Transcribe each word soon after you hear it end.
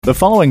The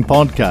following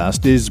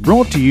podcast is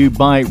brought to you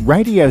by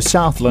Radio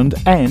Southland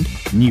and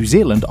New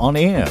Zealand On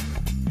Air.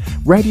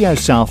 Radio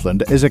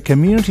Southland is a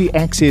community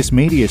access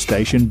media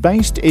station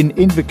based in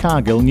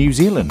Invercargill, New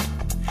Zealand.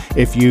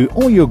 If you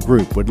or your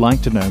group would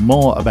like to know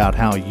more about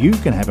how you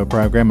can have a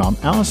program on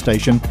our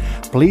station,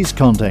 please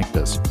contact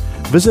us.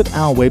 Visit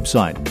our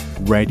website,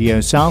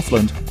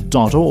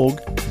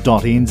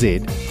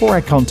 radiosouthland.org.nz, for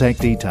our contact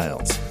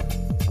details.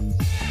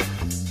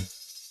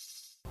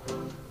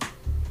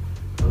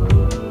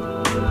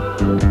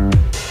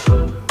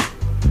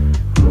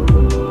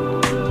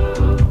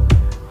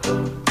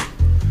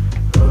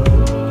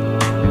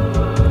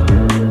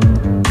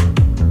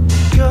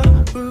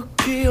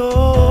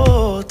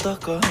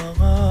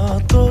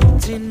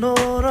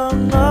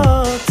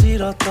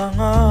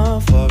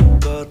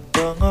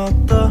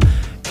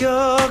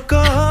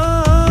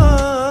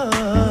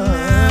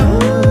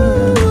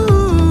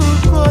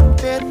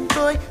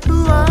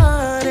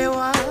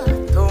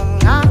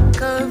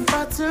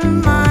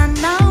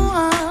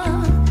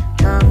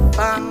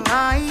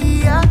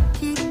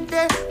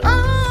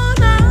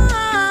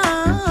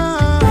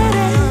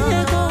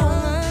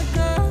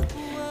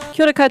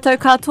 Kia ora koutou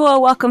katoa,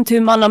 welcome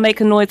to Mana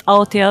Make a Noise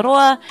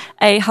Aotearoa,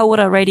 a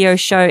hauora radio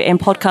show and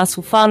podcast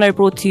for whānau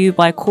brought to you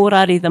by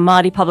Kōrari, the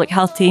Māori Public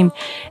Health Team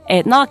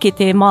at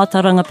Ngākete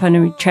Mātauranga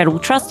Charitable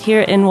Trust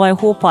here in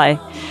Waihopai.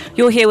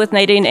 You're here with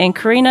Nadine and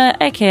Karina,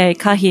 aka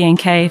Kahi and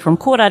Kay from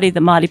Kōrari, the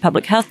Māori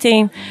Public Health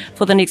Team,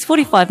 for the next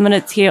 45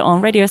 minutes here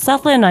on Radio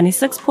Southland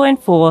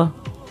 96.4.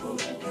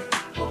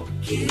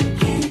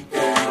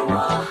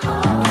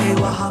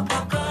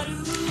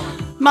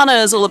 Mana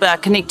is all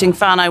about connecting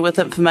whānau with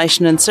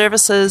information and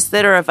services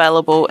that are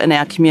available in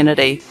our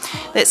community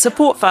that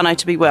support whānau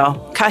to be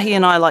well. Kahi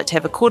and I like to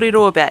have a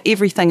kōrero about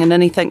everything and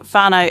anything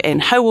whānau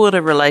and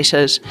hauora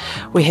related.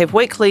 We have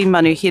weekly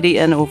manuhiri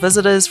in or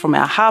visitors from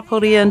our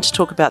hapori in to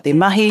talk about their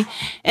mahi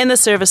and the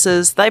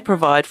services they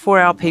provide for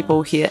our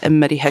people here in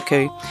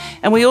Mirihiku.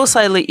 And we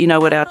also let you know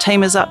what our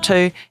team is up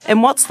to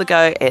and what's the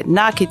go at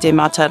Ngākete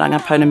Mātauranga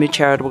Pounamu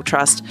Charitable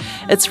Trust.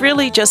 It's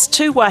really just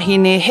two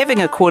wahine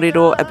having a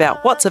kōrero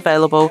about what's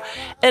available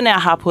in our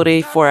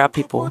hapori for our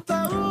people.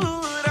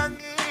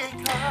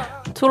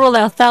 To all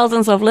our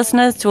thousands of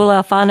listeners, to all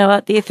our whānau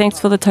out there, thanks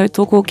for the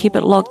tautoko. Keep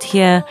it locked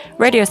here.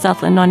 Radio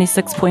Southland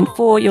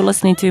 96.4. You're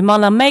listening to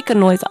Mana Make a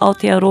Noise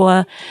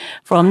Aotearoa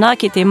from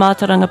Ngākete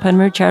Mātauranga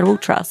Pounamu Charitable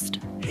Trust.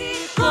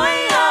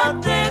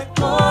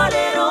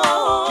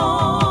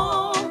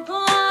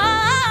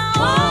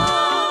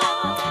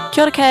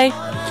 Kia ora, Kay.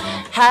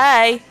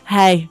 Hey.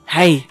 Hey.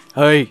 Hey.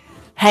 Hey.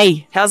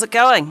 Hey. How's it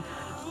going?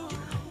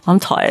 I'm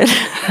tired.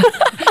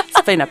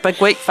 It's been a big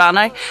week,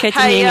 whānau.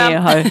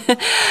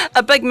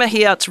 A big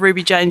mihi out to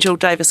Ruby Jane Jill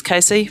Davis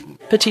Casey.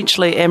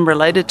 Potentially am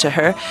related to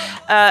her.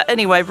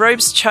 Anyway,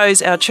 Rubes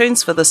chose our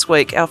tunes for this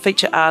week. Our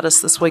feature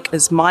artist this week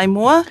is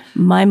Maimoa.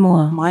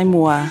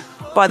 Maimoa.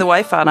 By the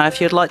way, whānau,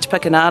 if you'd like to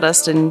pick an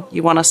artist and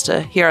you want us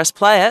to hear us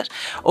play it,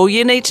 all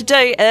you need to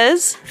do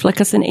is flick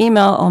us an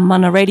email on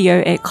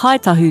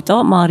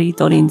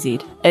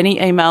manaradio@kaitahu.māori.nz. Any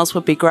emails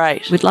would be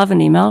great. We'd love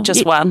an email.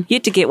 Just one.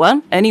 Yet to get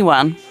one.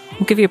 Anyone.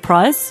 We'll give you a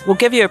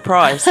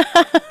prize.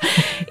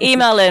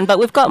 Email in, but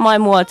we've got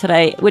Maimoa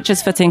today, which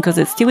is fitting because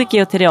it's Te Wiki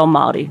o Te Reo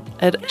Māori.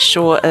 It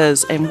sure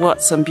is, and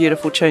what some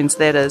beautiful tunes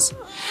that is.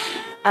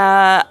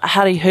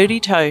 Hari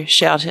Hurito,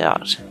 shout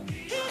out.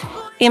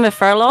 Emma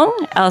Furlong,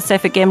 our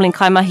safer gambling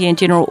kaimahi and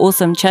general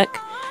awesome chick,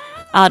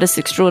 artist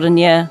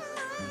extraordinaire,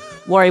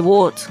 Warri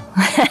Wart.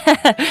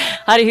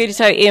 Hari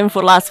Hurito, Em,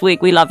 for last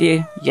week. We love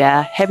you.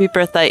 Yeah, happy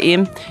birthday,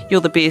 Em.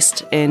 You're the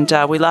best, and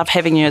we love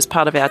having you as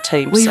part of our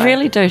team. We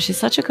really do. She's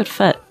such a good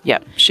fit. Yeah,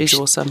 she's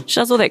awesome. She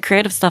does all that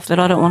creative stuff that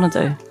I don't want to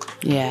do.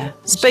 Yeah.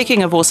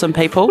 Speaking of awesome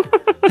people,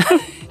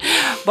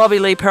 Bobby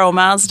Lee Pearl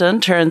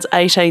Marsden turns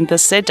 18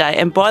 this Saturday,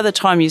 and by the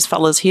time you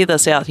fellas hear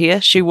this out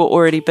here, she will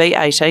already be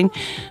 18.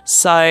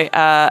 So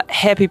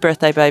happy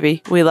birthday,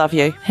 baby. We love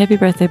you. Happy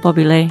birthday,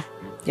 Bobby Lee.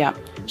 Yeah.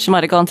 She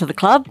might have gone to the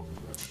club.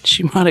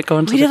 She might have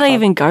gone to the club. Where do they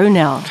even go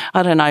now?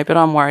 I don't know, but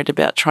I'm worried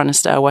about trying to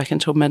stay awake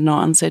until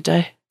midnight on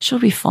Saturday. She'll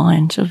be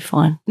fine.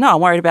 No,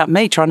 I'm worried about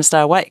me trying to stay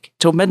awake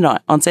till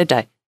midnight on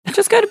Saturday.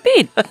 Just go to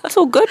bed. That's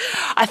all good.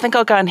 I think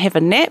I'll go and have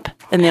a nap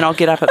and then I'll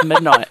get up at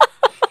midnight.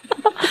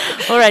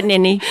 All right,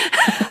 Nini.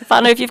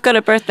 Whānau, if you've got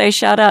a birthday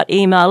shout out,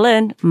 email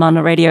in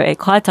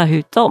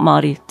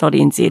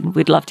manaradio@kaitahu.māori.nz.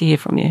 We'd love to hear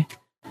from you.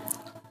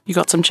 You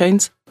got some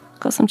tunes?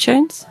 Got some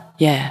tunes?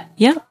 Yeah.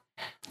 Yeah.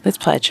 Let's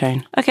play a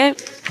tune. Okay.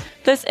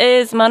 This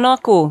is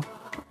Manako.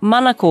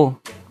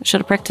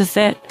 Should have practiced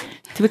that.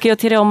 Te Wiki o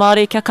Te Reo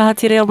Māori, kia kaha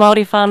Te Reo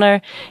Māori whānau.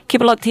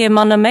 Keep it locked here,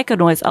 Mana Make a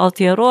Noise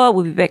Aotearoa.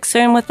 We'll be back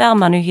soon with our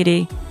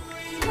manuhiri.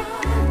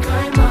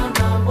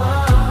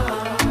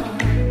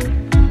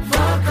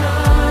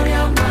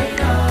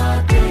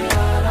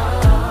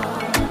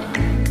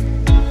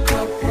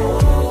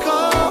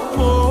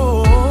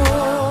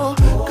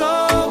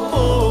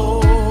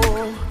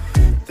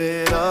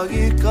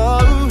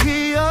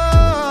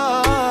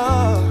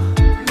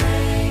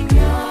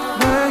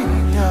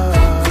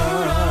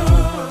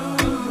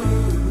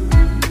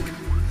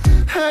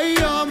 Hey,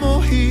 I'm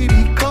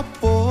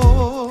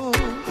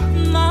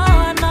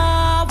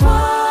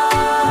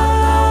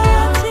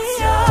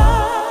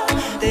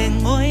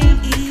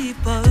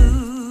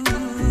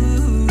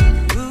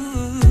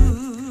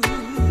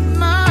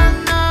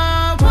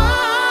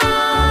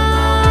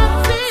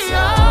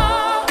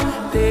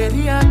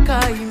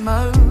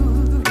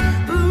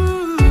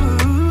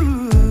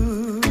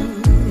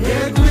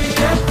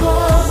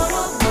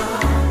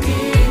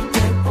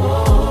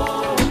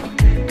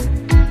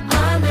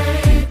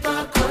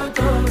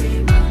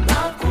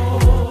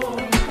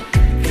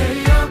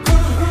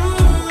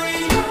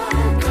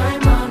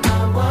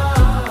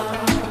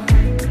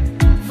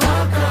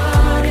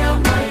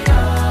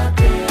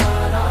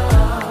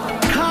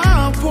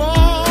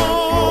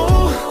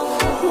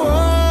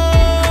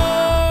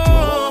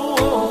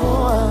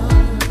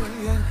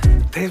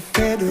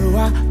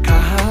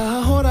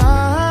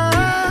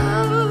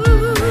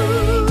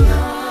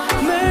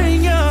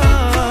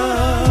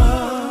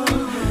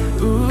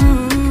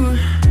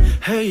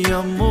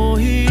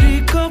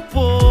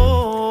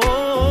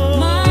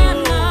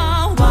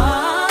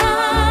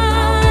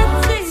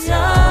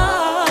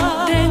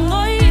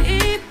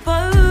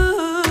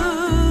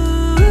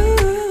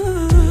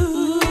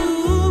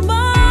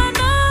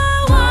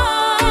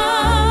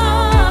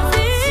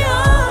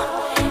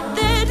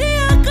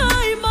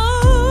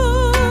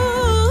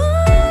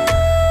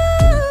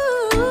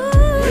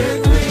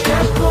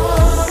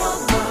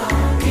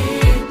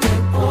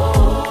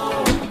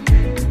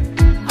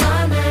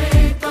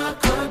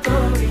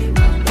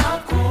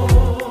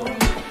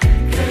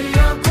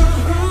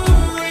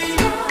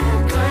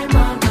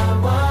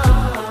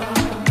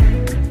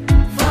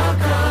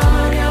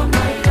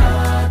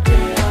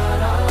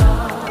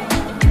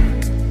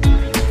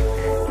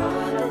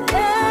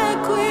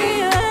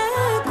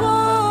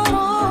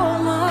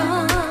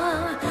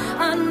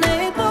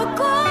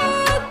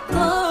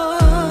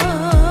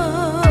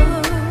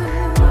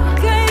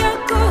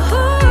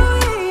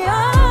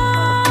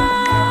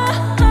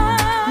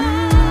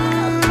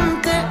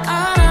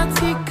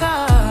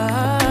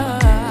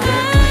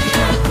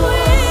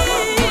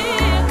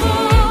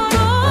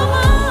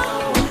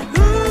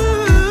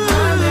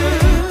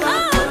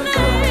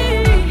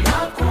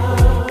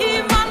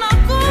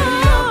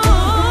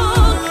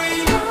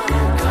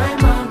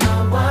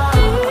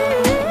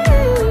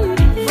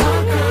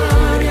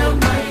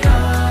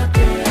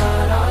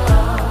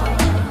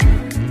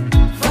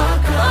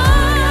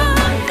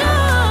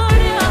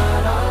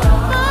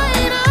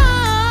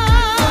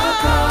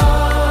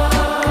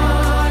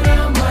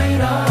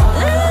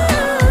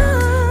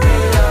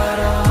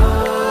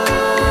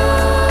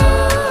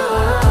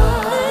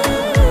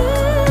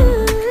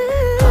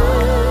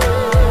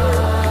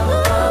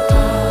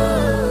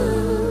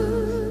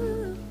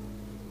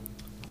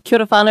Kia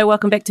ora whānau,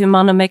 welcome back to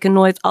Mana Make a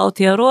Noise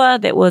Aotearoa.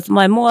 That was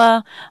Mai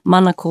Moa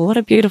Manako. What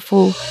a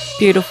beautiful,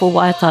 beautiful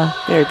waiata.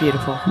 Very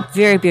beautiful.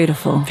 Very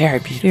beautiful. Very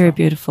beautiful. Very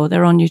beautiful.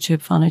 They're on YouTube,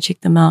 whānau,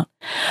 check them out.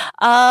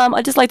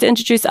 I'd just like to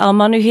introduce our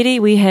manuhiri.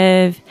 We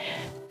have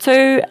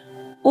two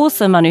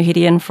awesome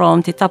manuhiri in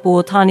from Te Tapu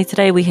o Tāne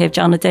today. We have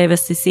Jana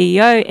Davis, the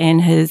CEO,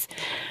 and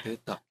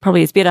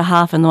probably his better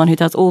half and the one who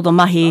does all the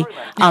mahi,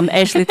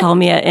 Ashley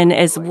Talmia, in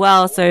as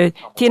well. So,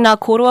 tēnā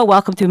kōrua,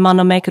 welcome to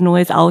Mana Make a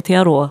Noise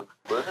Aotearoa.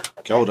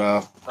 Kia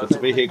ora. Good to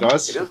be here,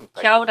 guys.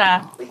 Kia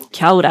ora.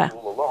 Kia ora.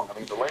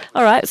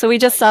 All right, so we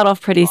just start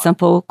off pretty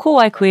simple. Ko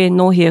ai koe,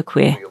 no hia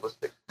koe.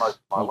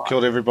 Well, kia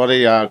ora,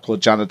 everybody.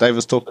 Called Jana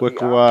Davis tōku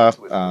kua,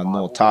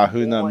 no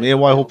Tāhuna, me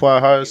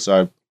Waihopa,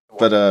 so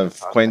bit of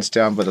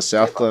Queenstown, bit of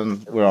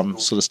Southland, where I'm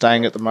sort of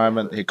staying at the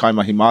moment. He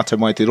kaimahi mātou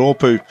mai te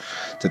rōpū,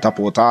 Te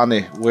Tapu o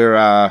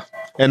Tāne,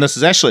 and this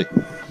is Ashley.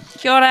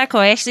 Kia ora, ko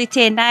Ashley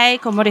tēnei,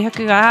 ko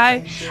Morihuku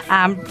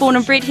ahau. Born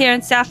and bred here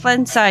in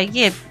Southland, so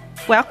yeah,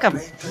 welcome.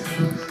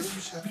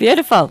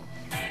 Beautiful.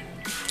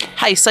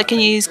 Hey, so can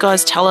you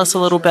guys tell us a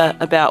little bit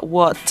about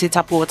what Te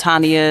Tapu o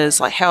Tāne is,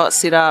 like how it's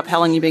set up, how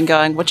long you've been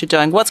going, what you're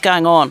doing, what's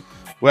going on?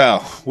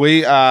 Well,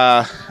 we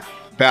are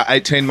about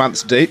 18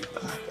 months deep.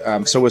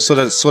 So we're sort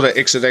of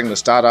exiting the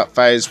startup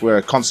phase. We're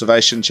a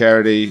conservation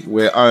charity.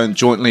 We're owned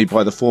jointly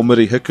by the four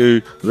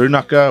Murihiku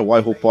Runaka,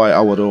 Waihopai,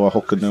 Awaroa,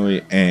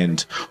 Hokanui,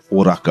 and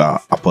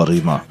Oraka,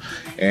 Aparima.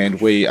 And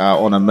we are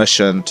on a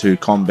mission to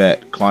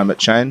combat climate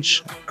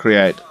change,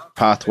 create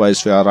pathways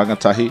for our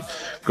rangatahi,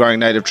 growing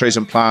native trees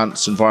and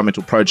plants,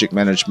 environmental project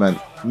management,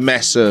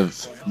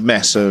 massive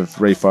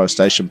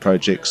reforestation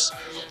projects,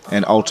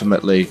 and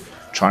ultimately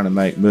trying to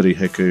make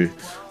Murihiku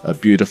a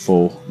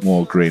beautiful,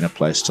 more greener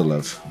place to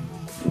live.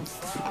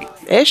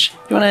 Ash,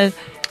 you want to?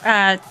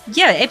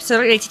 Yeah,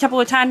 absolutely. Te Tapu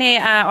o Tāne,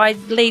 I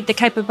lead the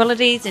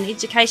capabilities and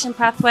education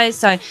pathways,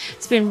 so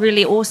it's been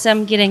really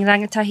awesome getting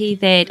rangatahi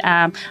that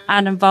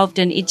aren't involved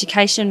in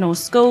education or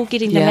school,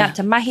 getting them out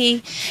to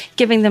mahi,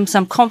 giving them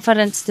some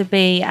confidence to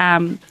be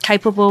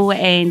capable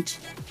and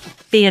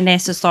be in our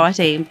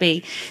society and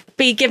be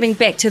giving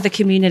back to the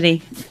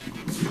community.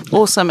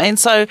 Awesome. And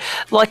so,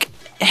 like,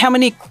 how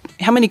many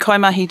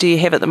kaimahi do you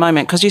have at the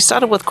moment? Because you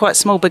started with quite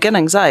small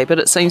beginnings, but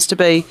it seems to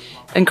be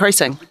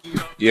increasing.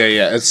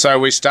 Yeah. And so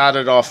we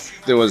started off,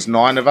 there was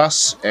 9 of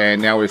us, and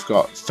now we've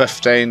got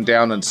 15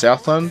 down in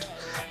Southland,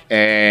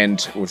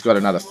 and we've got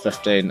another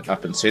 15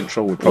 up in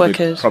Central. We're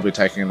probably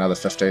taking another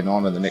 15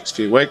 on in the next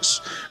few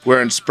weeks.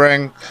 We're in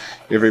spring.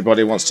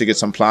 Everybody wants to get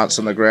some plants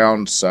on the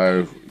ground,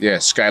 so yeah,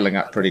 scaling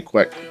up pretty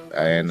quick.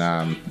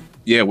 And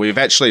yeah, we've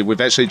actually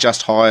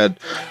just hired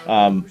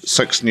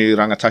 6 new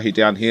rangatahi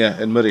down here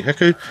in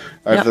Murihiku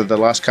over the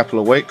last couple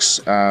of weeks.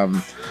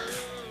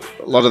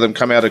 A lot of them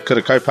come out of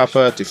Kura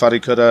Kaupapa, Te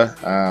Wharikura,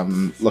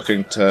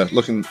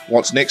 looking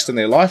what's next in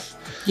their life.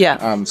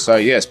 Yeah. So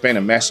yeah, it's been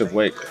a massive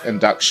week.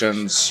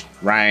 Inductions,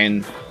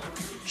 rain,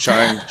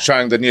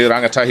 showing the new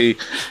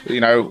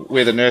rangatahi,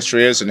 where the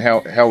nursery is and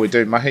how we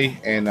do mahi.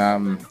 And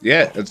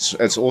yeah,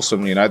 it's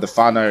awesome. The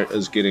whānau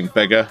is getting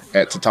bigger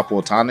at Te Tapu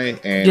o Tāne,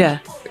 and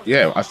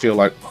yeah, I feel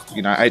like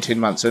 18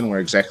 months in, we're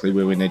exactly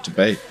where we need to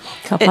be.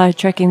 Ka pai,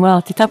 tracking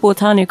well. Te Tapu o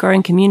Tāne,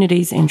 growing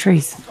communities and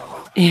trees.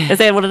 Is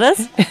that what it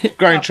is?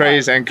 Growing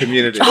trees and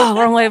communities. Oh,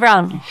 wrong way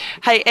around.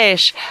 Hey,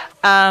 Ash,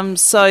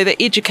 so the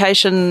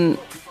education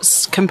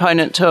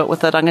component to it with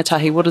the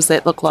rangatahi, what does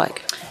that look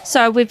like?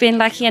 So we've been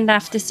lucky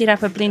enough to set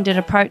up a blended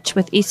approach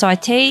with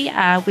SIT,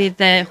 where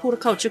the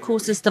horticulture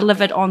course is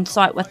delivered on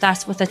site with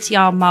us with a Te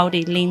Ao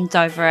Māori lens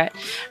over it.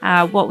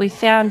 What we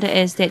found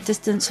is that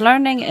distance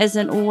learning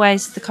isn't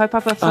always the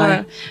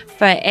kaupapa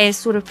for as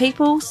sort of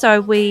people.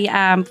 So we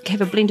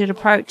have a blended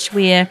approach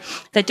where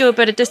they do a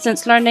bit of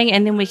distance learning,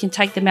 and then we can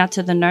take them out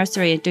to the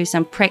nursery and do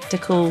some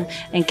practical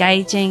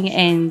engaging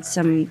and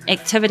some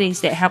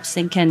activities that help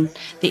sink in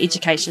the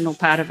educational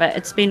part of it.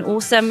 It's been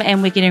awesome,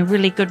 and we're getting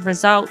really good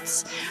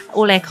results.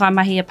 All our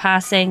kaimahi are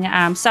passing.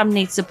 Some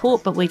need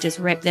support, but we just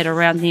wrap that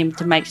around them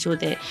to make sure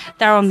that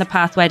they're on the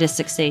pathway to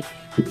succeed.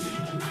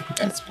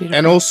 That's beautiful.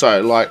 And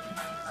also,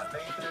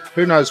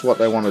 who knows what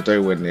they want to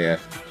do when they're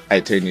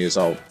 18 years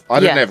old? I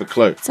didn't have a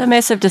clue. It's a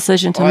massive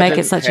decision to make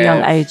at such a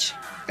young age.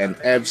 An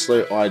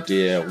absolute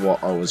idea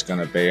what I was going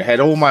to be. I had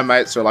all my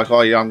mates who were like,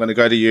 oh yeah, I'm going to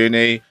go to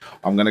uni,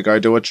 I'm going to go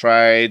do a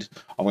trade,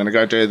 I'm going to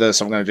go do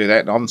this, I'm going to do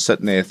that. And I'm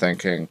sitting there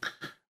thinking,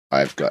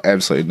 I've got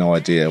absolutely no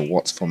idea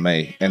what's for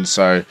me. And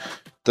so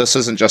this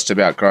isn't just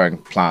about growing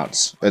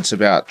plants. It's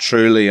about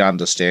truly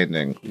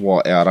understanding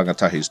what our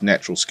rangatahi's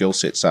natural skill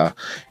sets are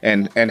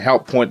and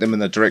help point them in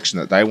the direction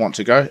that they want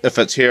to go. If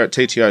it's here at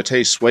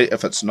TTOT, sweet.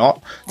 If it's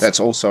not, that's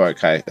also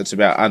okay. It's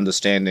about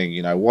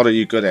understanding, what are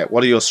you good at?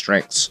 What are your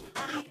strengths?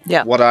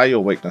 Yeah. What are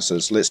your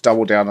weaknesses? Let's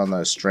double down on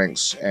those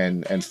strengths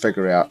and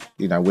figure out,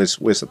 where's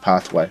the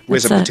pathway?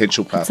 Where's the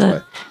potential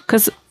pathway?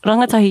 Because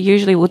rangatahi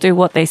usually will do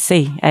what they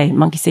see,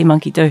 monkey see,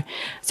 monkey do.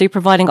 So you're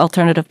providing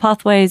alternative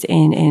pathways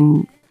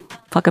and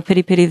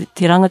whakapiripiri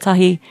te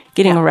rangatahi,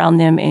 getting around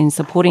them and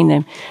supporting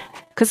them.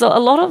 Because a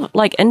lot of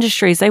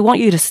industries, they want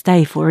you to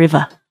stay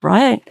forever,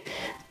 right?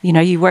 You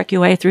know, you work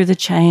your way through the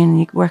chain,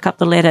 you work up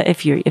the ladder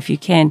if you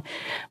can.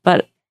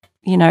 But,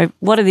 you know,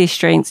 what are their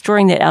strengths?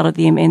 Drawing that out of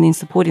them and then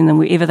supporting them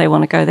wherever they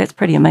want to go, that's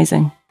pretty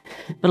amazing.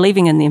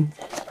 Believing in them.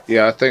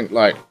 Yeah, I think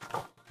like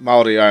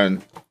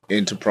Māori-owned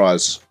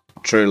enterprise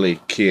truly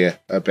care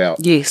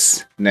about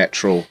Yes.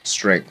 natural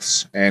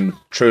strengths and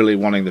truly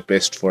wanting the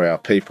best for our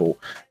people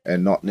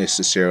and not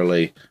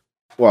necessarily,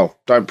 well,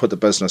 don't put the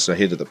business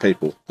ahead of the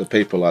people. The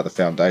people are the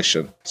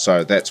foundation.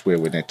 So that's where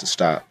we need to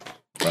start.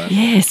 Right?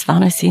 Yes,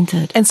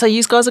 whānau-centred. And so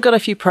you guys have got a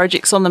few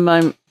projects on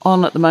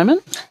at the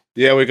moment?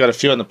 Yeah, we've got a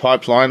few in the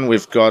pipeline.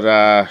 We've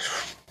got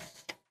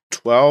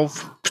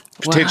 12,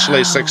 potentially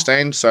Wow.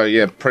 16. So,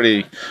 yeah,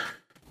 pretty,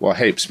 well,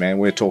 heaps, man.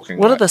 We're talking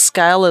What are like the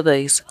scale of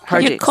these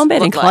projects? You're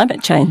combating look like?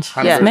 climate change.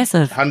 Yeah. It's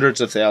massive. hundreds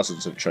of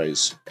thousands of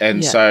trees.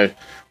 And Yeah. so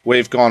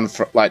we've gone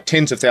for like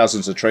tens of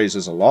thousands of trees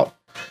is a lot.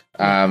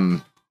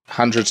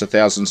 Hundreds of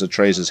thousands of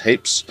trees is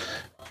heaps.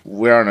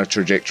 We're on a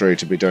trajectory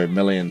to be doing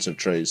millions of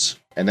trees,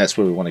 and that's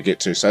where we want to get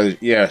to. So,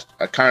 yeah,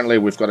 currently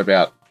we've got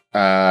about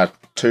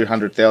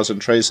 200,000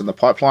 trees in the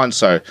pipeline.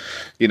 So,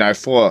 you know,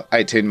 for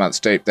 18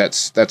 months deep,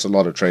 that's a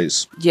lot of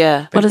trees.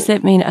 Yeah. What does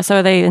that mean? So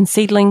are they in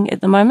seedling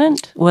at the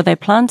moment? Or are they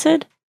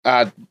planted?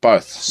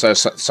 Both. So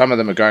some of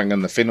them are going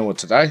in the whenua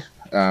today,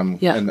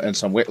 Yeah. in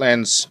some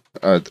wetlands.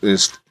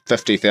 There's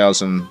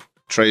 50,000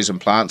 trees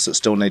and plants that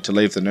still need to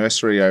leave the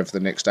nursery over the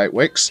next 8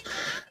 weeks.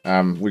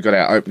 We've got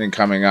our opening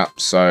coming up,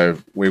 so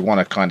we want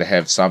to kind of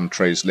have some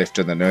trees left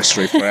in the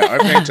nursery for our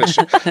opening,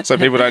 so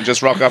people don't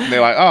just rock up and they're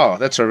like, oh,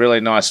 that's a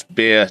really nice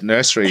bare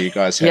nursery you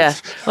guys have. Yeah.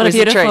 What Where's a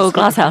the beautiful trees?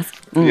 glasshouse.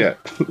 Yeah.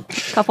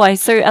 Ka pai.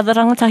 So are the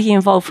rangatahi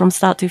involved from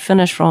start to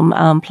finish,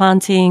 from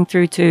planting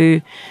through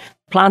to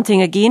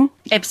planting again?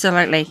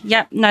 Absolutely.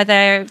 Yep. No,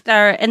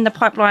 they're in the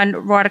pipeline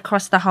right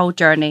across the whole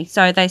journey.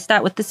 So they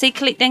start with the seed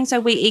collecting. So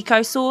we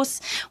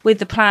eco-source where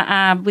the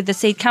plant, where the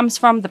seed comes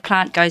from, the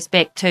plant goes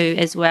back to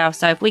as well.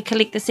 So if we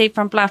collect the seed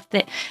from Bluff,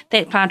 that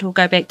plant will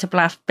go back to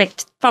Bluff,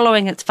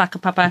 following its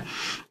whakapapa.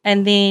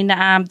 And then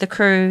the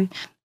crew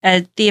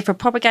are there for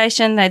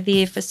propagation, they're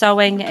there for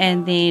sowing,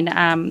 and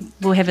then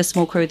we'll have a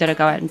small crew that'll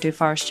go out and do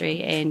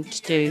forestry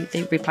and do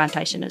the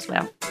replantation as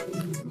well.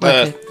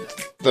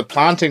 The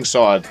planting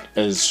side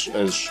is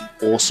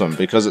awesome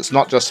because it's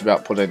not just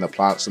about putting the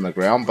plants in the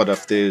ground, but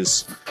if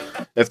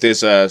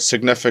there's a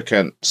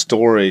significant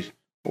story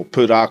or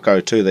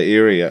pūrākau to the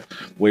area,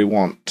 we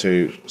want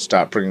to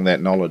start bringing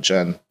that knowledge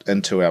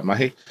into our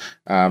mahi.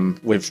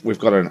 We've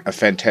got a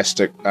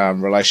fantastic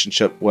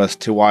relationship with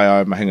Te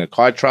Waio Mahinga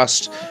Kai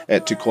Trust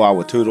at Te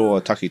Koawa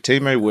Turoa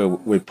Takitimu, where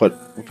we put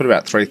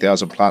about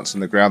 3,000 plants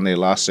in the ground there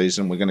last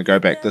season. We're going to go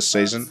back this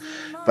season,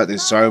 but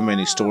there's so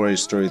many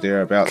stories through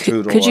there about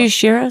Turoa. Could you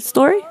share a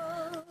story?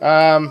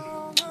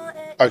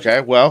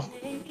 Okay, well,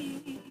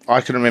 I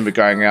can remember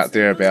going out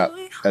there about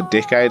a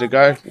decade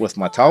ago with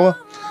my taua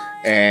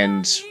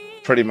and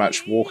pretty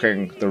much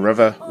walking the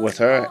river with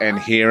her and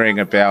hearing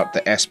about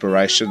the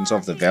aspirations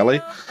of the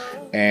valley.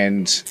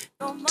 And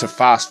to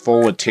fast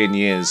forward 10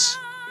 years,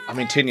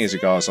 10 years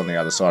ago I was on the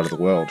other side of the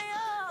world,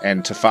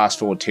 and to fast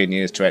forward 10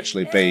 years to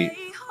actually be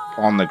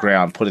on the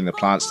ground, putting the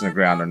plants in the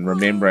ground and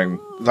remembering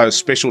those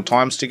special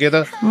times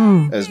together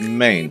is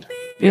mean.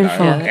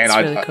 Beautiful. Yeah, and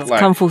that's really cool.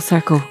 Come full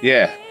circle.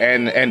 Yeah,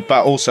 and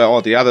but also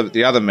the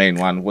other mean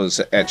one was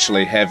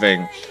actually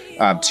having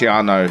Te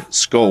Anō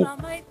school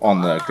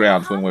on the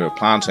ground when we were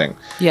planting,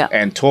 Yeah.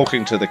 and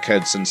talking to the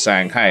kids and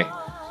saying, hey,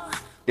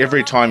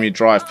 every time you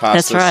drive past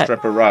That's this right.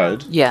 strip of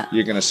road, Yeah.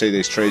 you're going to see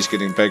these trees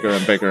getting bigger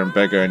and bigger and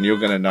bigger, and you're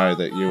going to know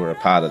that you were a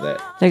part of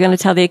that. They're going to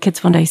tell their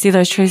kids one day, see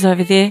those trees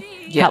over there?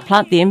 Yeah. Help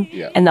plant them.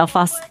 Yeah. And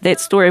that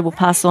story will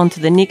pass on to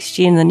the next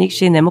gen, their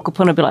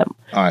mokopuna will be like,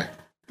 Aye,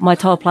 my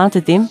taua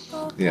planted them.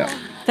 yeah.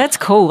 That's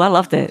cool. I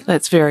love that.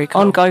 That's very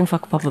cool. Ongoing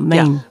whakapapa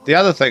mean. The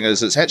other thing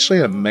is it's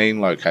actually a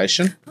mean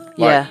location.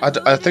 Yeah.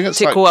 I think it's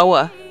Te like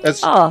Koawa.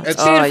 it's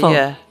Beautiful.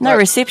 yeah. No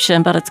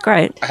reception, but it's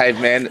great. hey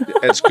man,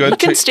 it's good You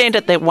can to stand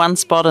at that one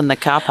spot in the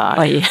car park.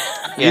 Oh, yeah.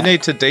 you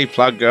need to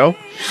deplug, girl.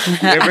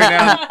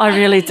 I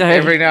really do.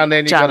 Every now and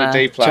then you got to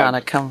deplug.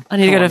 Jana, come. I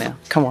need to come go on to- now.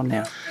 Come on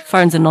now.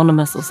 Phone's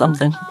anonymous or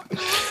something.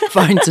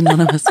 Phone's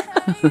anonymous.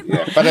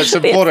 Yeah, but it's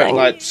important.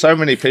 Like so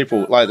many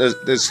people, like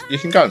there's you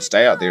can go and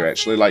stay out there.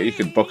 Actually, like you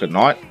can book a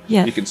night.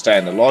 Yeah. You can stay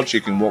in the lodge. You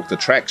can walk the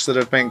tracks that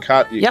have been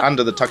cut. Yep.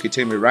 Under the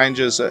Takitimu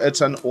Ranges.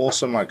 It's an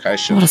awesome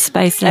location. What a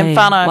space, And eh?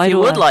 whānau, if you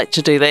Wairua. would like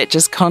to do that,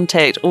 just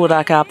contact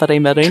Ora Kapari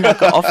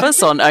Marunaka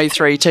office on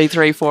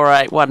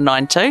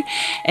 0323481192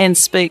 and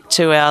speak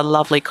to our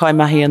lovely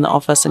kaimahi in the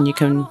office, and you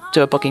can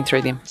do a booking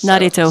through them. Ngā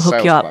reta will hook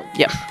Sales you up. club.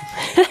 Yep.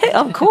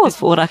 Of course,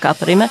 for Ora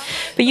Kaparima.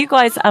 But you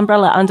guys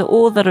umbrella under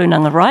all the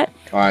runanga, right?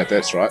 Aye,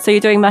 that's right. So you're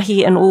doing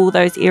mahi in all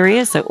those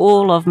areas, so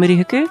all of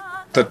Murihuku?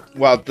 So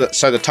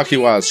the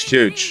Takiwā is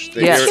huge.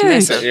 The, Yeah, area, it's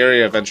massive. the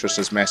area of interest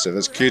is massive.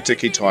 There's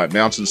Kutiki type,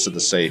 mountains to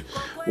the sea,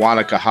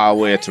 Wanaka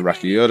Hāwea to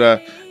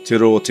Rakiura, Te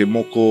Roa Te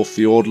Moko,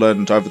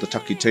 Fiordland, over the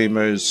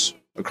Takitimus,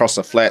 across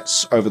the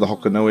flats, over the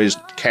Hokanuis,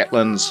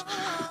 Catlins.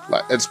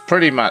 Like, it's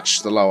pretty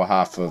much the lower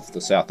half of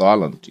the South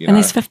Island, you And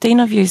know. there's 15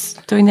 of you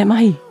doing that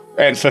mahi.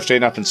 And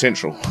 15 up in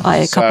Central.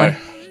 Aye, kapai.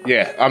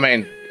 yeah, I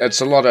mean,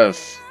 it's a lot of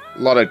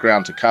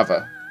ground to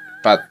cover.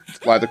 But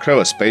like the crew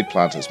are speed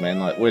planters, man.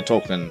 Like we're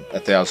talking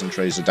 1,000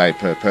 trees a day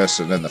per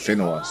person in the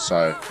whenua.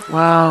 So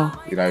Wow.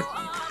 you know,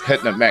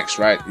 hitting at max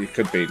rate, you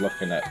could be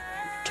looking at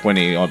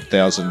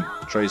 20,000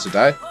 trees a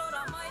day.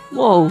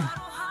 Whoa.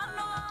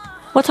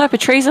 What type of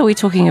trees are we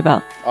talking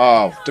about?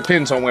 Oh,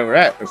 depends on where we're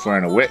at. If we're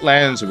in a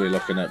wetlands, we're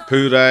looking at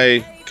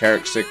puree,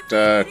 carrick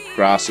sector,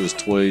 grasses,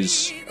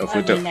 toys. If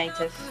we do,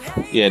 native.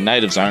 yeah,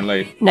 natives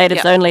only.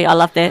 Natives Yeah. only. I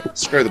love that.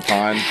 Screw the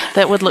pine.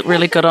 That would look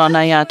really good on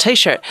a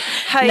t-shirt.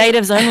 Hey,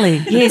 Natives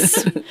only.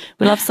 Yes.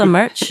 We love some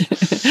merch.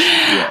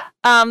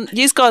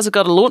 you guys have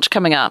got a launch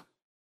coming up.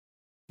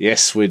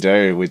 Yes, we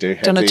do. We do.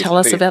 Have Do you want to tell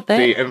us about that?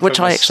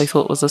 Which I infamous- actually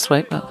thought was this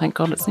week, but thank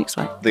God it's next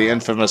week. the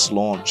infamous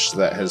launch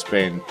that has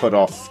been put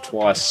off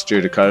twice due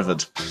to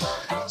COVID.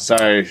 So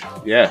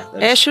yeah,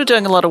 it's- Ash, you're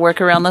doing a lot of work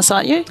around this,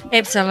 aren't you?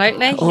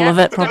 Absolutely. All of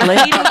it, probably.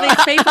 Got to feed all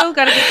these people.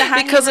 Got to get the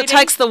hungry Because it ready.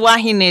 takes the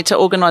wahine to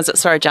organise it.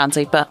 Sorry,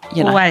 Janzi, but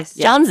you know. Always.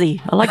 Janzi.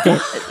 I like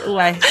that.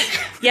 Always.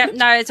 Yep,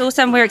 no, it's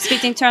awesome. We're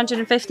expecting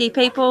 250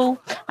 people.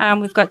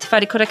 We've got Te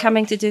Wharekura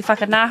coming to do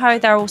whakanaho.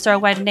 They're also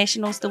away to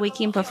Nationals the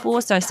weekend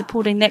before, so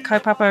supporting that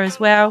kaupapa as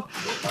well.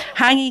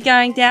 Hangi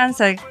going down,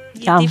 so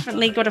you Yum.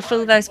 definitely got to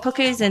fill those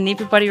pukus, and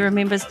everybody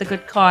remembers the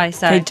good kai.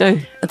 So They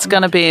do. It's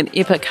going to be an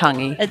epic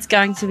hangi. it's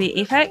going to be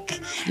epic.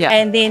 Yeah.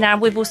 And then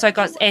we've also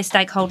got our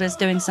stakeholders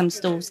doing some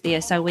stalls there,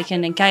 so we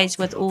can engage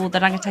with all the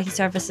rangatahi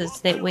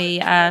services that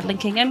we are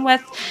linking in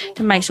with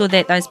to make sure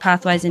that those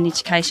pathways in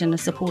education are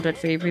supported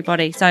for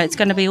everybody. So it's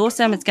going to be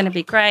awesome. It's going to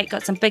be great.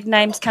 Got some big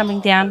names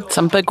coming down.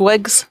 Some big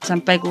wigs. Some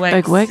big wigs.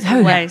 Big wigs? Who?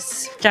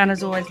 Always.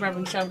 Jana's always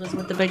rubbing shoulders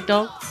with the big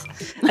dogs.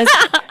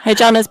 Hey,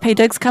 John, is P.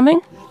 Diggs coming?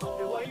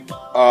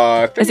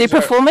 I think Is he he's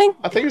performing?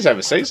 I think he's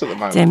overseas at the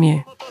moment. Damn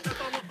you.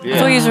 Yeah. I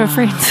thought you were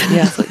friends.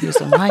 Yeah, I thought you were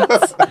some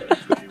mates.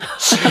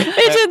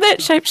 Imagine that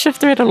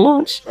shapeshifter at a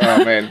launch.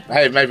 Oh man,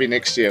 hey, maybe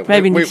next year.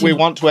 Maybe we, next we year.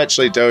 want to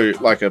actually do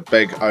like a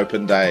big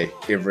open day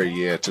every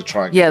year to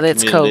try and Yeah, get the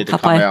that's community cool.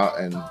 to come Papai.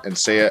 out and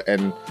see it.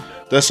 And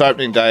this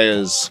opening day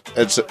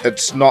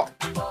it's not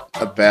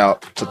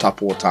about Te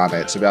Tapu o Tāne,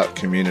 it's about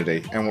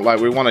community. And like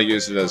we want to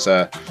use it as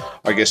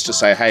I guess to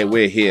say, hey,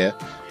 we're here,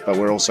 but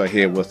we're also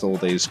here with all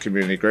these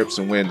community groups,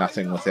 and we're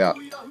nothing without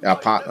our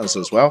partners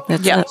as well.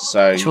 That's Yeah. it.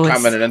 So you Choice.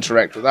 come in and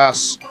interact with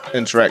us,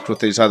 interact with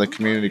these other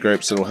community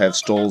groups that'll have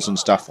stalls and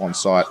stuff on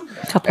site,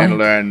 Kapai. and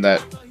learn that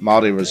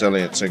Māori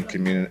resilience in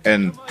community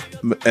in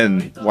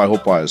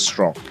Waihopai is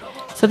strong.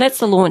 So that's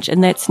the launch,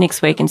 and that's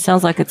next week, and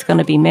sounds like it's going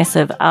to be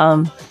massive.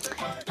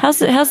 How's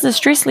the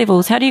stress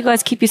levels? How do you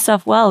guys keep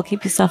yourself well?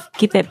 Keep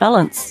that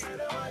balance?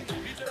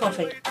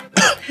 Coffee.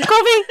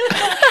 Coffee.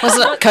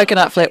 Wasn't it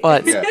coconut flat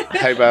whites? Yeah.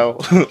 Hey, Belle.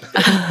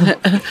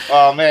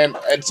 Oh man,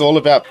 it's all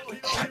about.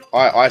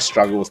 I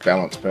struggle with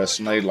balance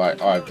personally.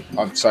 Like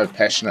I'm so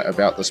passionate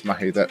about this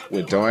mahi that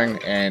we're doing,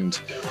 and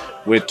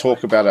we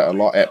talk about it a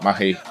lot at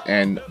mahi.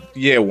 And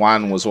year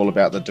one was all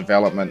about the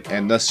development,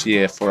 and this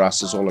year for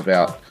us is all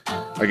about,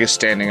 I guess,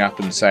 standing up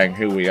and saying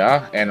who we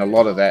are. And a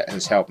lot of that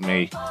has helped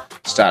me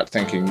start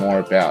thinking more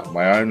about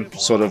my own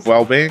sort of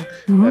well-being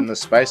in the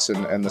space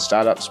and in the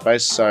startup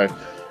space. So.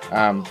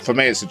 For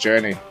me, it's a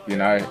journey, you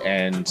know,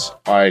 and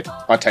I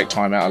take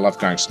time out. I love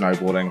going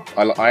snowboarding.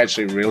 I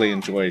actually really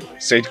enjoy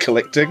seed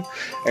collecting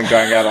and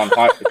going out on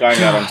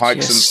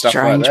hikes and stuff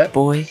like Strange that.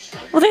 boy.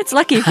 Well, that's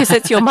lucky because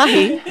it's your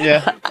mahi.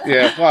 Yeah.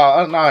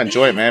 Well, I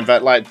enjoy it, man.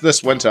 But like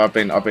this winter, I've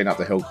been up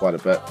the hill quite a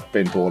bit.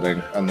 Been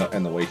boarding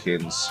in the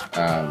weekends,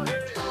 and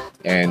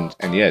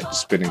yeah,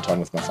 just spending time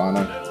with my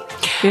whānau.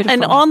 Beautiful.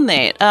 And on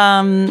that,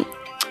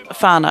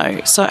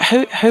 whānau, so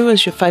who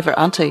is your favourite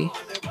auntie?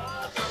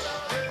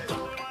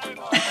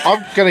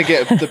 I'm gonna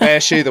get the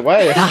bash either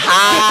way.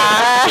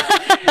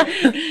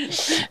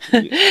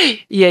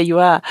 Yeah, you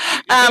are.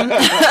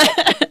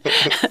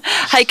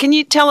 Hey, can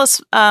you tell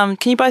us? Can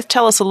you both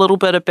tell us a little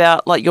bit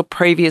about like your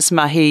previous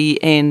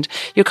mahi and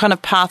your kind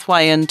of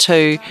pathway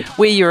into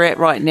where you're at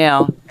right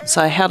now?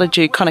 So, how did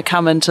you kind of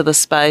come into the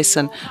space,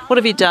 and what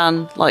have you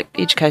done, like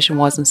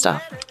education-wise and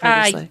stuff?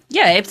 Previously?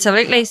 Yeah,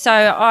 absolutely. So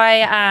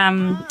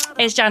I,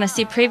 as Jana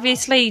said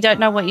previously, you don't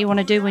know what you want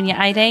to do when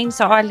you're 18.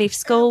 So I left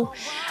school,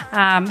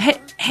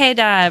 had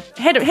a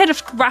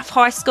rough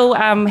high school,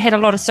 had a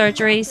lot of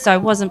surgeries, so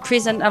wasn't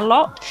present a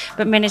lot,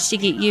 but managed to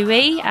get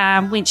UE.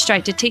 Went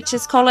straight to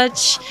teachers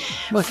college,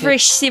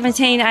 fresh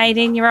 17,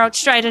 18-year-old,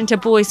 straight into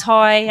boys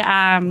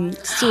high.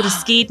 Sort of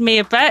scared me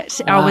a bit.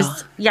 I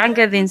was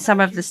younger than some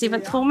of the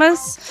seventh formers.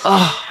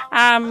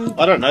 I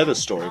don't know this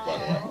story, by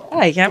the way.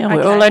 Oh, yeah, Yeah,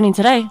 we're all learning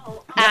today.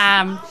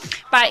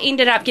 But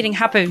ended up getting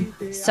hapu,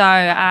 so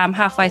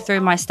halfway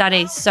through my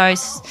studies. So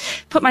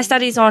put my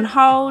studies on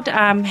hold,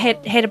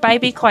 had a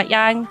baby quite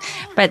young,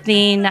 but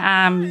then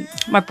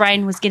my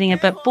brain was getting a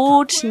bit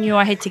bored, knew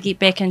I had to get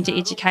back into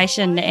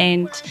education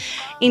and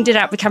ended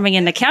up becoming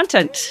an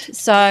accountant.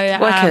 So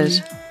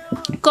Wicked.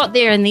 got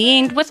there in the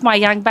end with my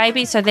young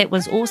baby, so that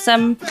was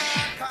awesome.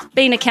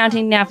 been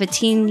accounting now for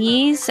 10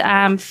 years,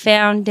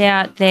 found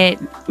out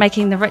that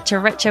making the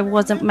richer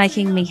wasn't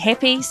making me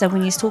happy. So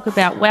when you talk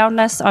about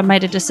wellness, I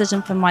made a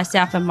decision for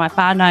myself and my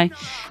whānau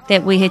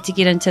that we had to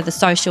get into the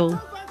social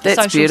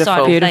beautiful. side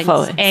of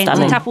Beautiful. things. And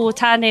Stunning. Te Tapu o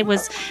Tāne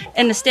was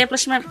in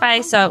establishment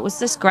phase, so it was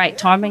just great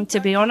timing, to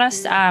be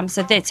honest.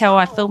 So that's how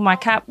I filled my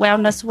cup,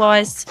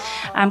 wellness-wise,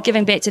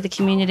 giving back to the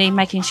community,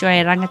 making sure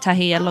our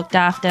rangatahi are looked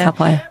after, Ka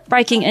pai.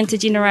 breaking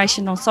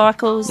intergenerational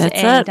cycles,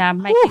 That's and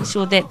it. making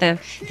sure that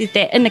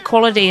that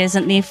inequality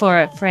isn't there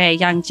for our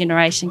young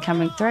generation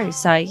coming through.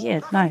 So, yeah,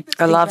 no.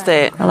 I love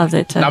that. I love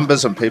that too.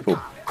 Numbers and people.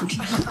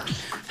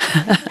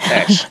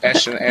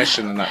 Ash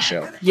in a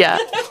nutshell. Yeah.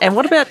 And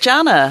what about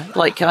Jana?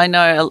 Like, I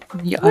know,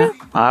 I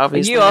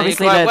obviously, You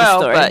obviously quite know well,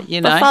 the story, but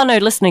you know. whānau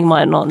listening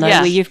might not know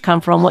Yeah. where you've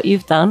come from, what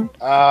you've done.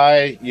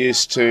 I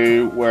used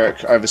to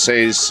work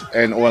overseas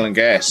in oil and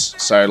gas,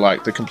 so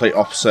like the complete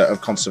opposite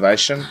of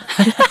conservation.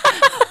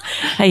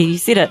 Hey, you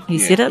said it. You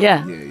said it.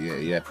 Yeah.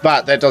 Yeah.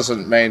 But that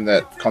doesn't mean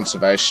that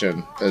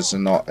conservation is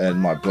not in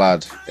my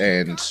blood,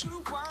 and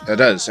it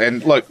is.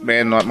 And look,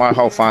 man, like my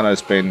whole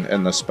whānau's been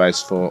in this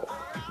space for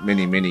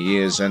many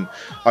years, and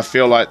I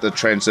feel like the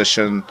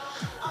transition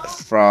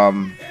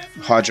from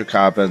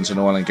hydrocarbons and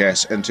oil and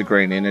gas into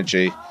green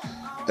energy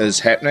is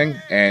happening,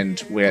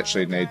 and we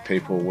actually need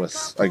people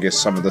with, I guess,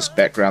 some of this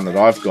background that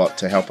I've got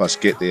to help us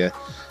get there.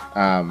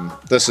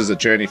 This is a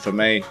journey for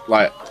me.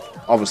 Like,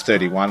 I was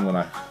 31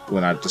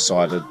 when I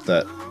decided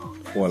that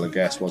oil and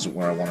gas wasn't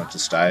where I wanted to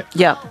stay.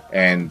 Yeah.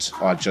 And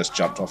I just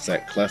jumped off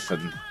that cliff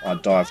and I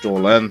dived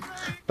all in.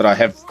 But I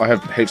have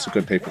heaps of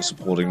good people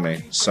supporting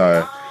me.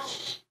 So,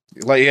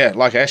 like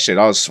Ash said,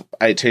 I was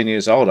 18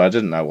 years old. I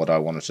didn't know what I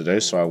wanted to do,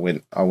 so I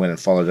went and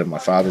followed in my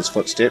father's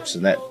footsteps,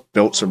 and that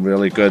built some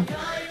really good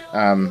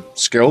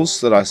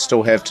skills that I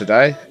still have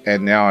today.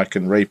 And now I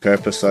can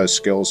repurpose those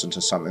skills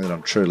into something that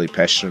I'm truly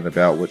passionate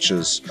about, which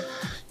is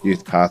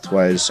youth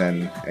pathways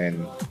and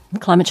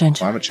Climate change.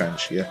 climate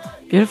change. Yeah,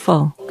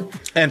 Beautiful.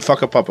 and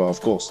whakapapa,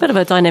 of course. Bit of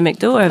a dynamic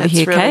duo over It's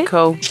here, really Kate.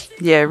 cool.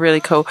 Yeah, really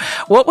cool.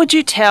 What would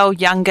you tell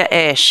younger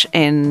Ash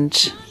and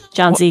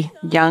Janzi.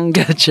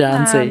 younger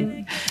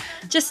Janzi?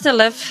 Just to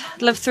live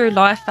through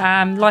life.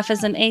 Life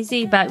isn't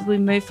easy, but we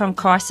move from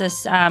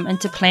crisis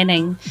into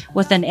planning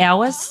within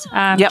hours.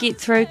 Yep. Get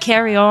through,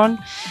 carry on,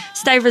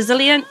 stay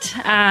resilient,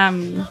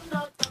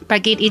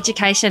 but get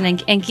education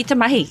and get to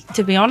mahi,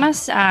 to be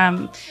honest.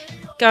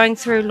 Going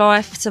through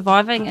life,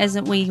 surviving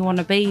isn't where you want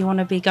to be. You want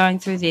to be going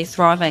through there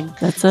thriving.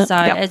 That's it. So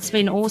Yep. it's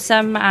been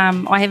awesome.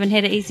 I haven't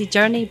had an easy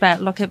journey,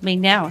 but look at me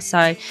now.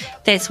 So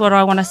that's what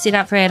I want to set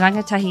up for our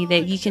rangatahi,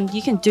 that you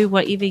can do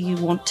whatever you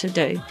want to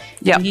do.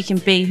 Yep. And you can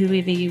be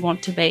whoever you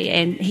want to be.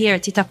 And here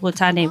at Te Tapu o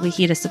Tāne, we're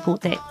here to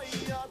support that.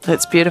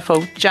 That's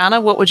beautiful.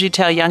 Jana, what would you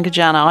tell younger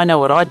Jana? I know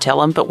what I'd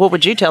tell him, but what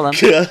would you tell him?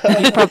 You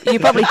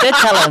probably did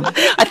tell him.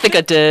 I think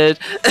I did.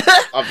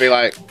 I'd be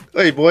like,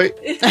 hey boy,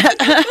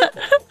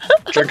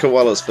 drink it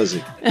while it's fizzy.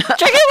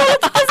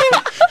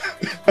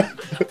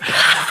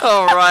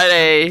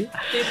 Alrighty.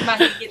 Do the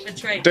mahi, get the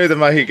treat. Do the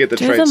mahi, get the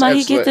Do treats. the mahi,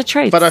 get absolutely. the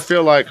treats. But I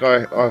feel like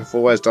I've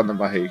always done the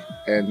mahi,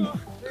 and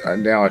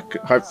now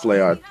hopefully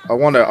I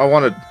want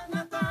to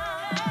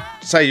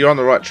say you're on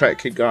the right track.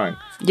 Keep going.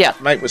 Yeah.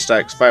 Make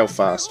mistakes. Fail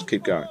fast.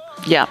 Keep going.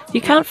 Yeah.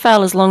 You can't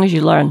fail as long as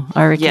you learn,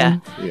 I reckon. Yeah.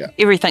 Yeah.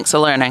 Everything's a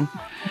learning.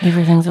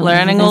 Everything's a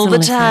Learning all the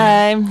everything's a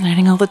lesson. time.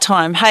 Learning all the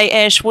time. Hey,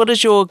 Ash, what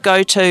is your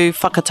go-to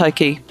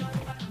whakatauki?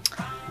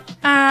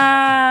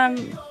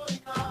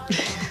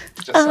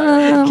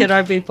 Can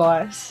I be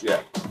biased? Yeah.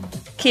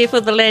 Care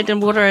for the land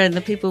and water, and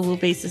the people will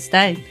be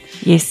sustained.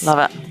 Yes.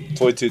 Love it.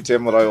 Toi tu te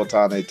marae o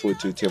tāne, toi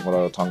tu te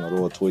marae o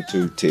Tangaroa, toi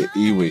tu te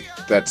iwi.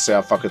 That's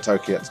our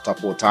whakatauki at Te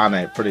Tapu o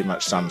Tāne. It pretty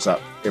much sums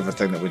up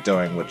everything that we're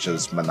doing, which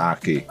is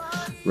manaaki,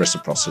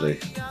 reciprocity.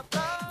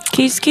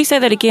 Can you say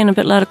that again a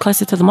bit louder,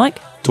 closer to the mic?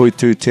 Toi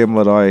tu te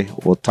marae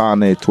o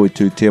tāne, toi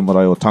tu te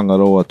marae o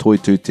Tangaroa, toi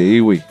tu te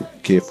iwi.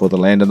 Care for the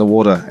land and the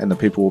water, and the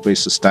people will be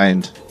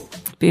sustained.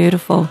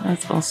 Beautiful.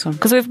 That's awesome.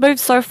 Because we've moved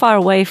so far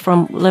away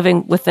from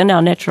living within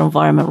our natural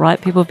environment,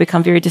 right? People have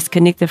become very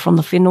disconnected from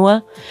the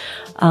whenua.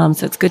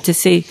 So it's good to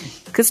see.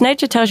 Because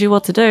nature tells you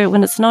what to do.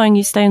 When it's snowing,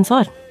 you stay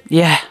inside.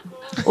 Yeah.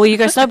 Or you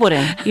go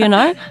snowboarding, you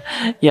know?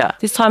 Yeah.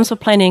 There's times for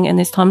planning and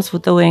there's times for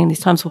doing. There's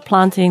times for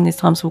planting. There's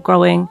times for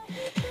growing.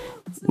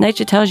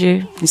 Nature tells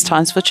you. It's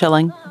times for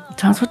chilling.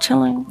 Times for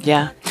chilling.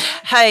 Yeah.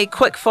 Hey,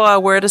 quick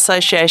fire word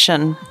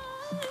association.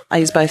 Are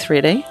you both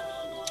ready?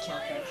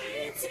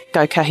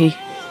 Go, Kahi.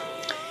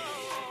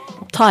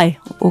 Tai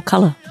or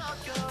colour.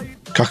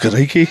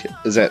 Kakariki?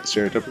 Is that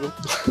stereotypical?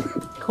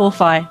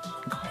 Kōwhai.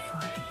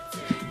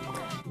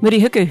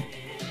 Murihuku.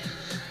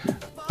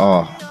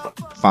 Oh,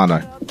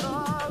 whānau.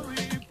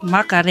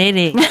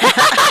 Makarere.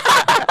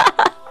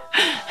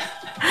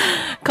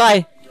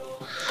 Kai.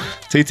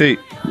 Titi.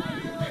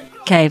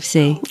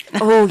 KFC.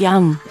 Oh,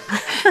 yum.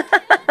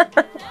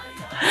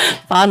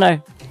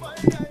 Whānau.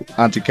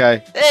 Auntie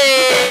K.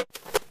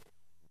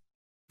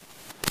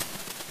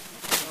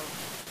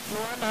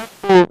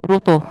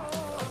 Roto.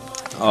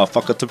 Oh,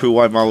 whakatupu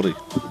wai Māori.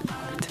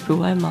 Te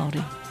puai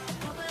Māori.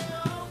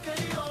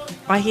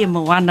 I hear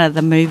Moana,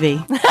 the movie.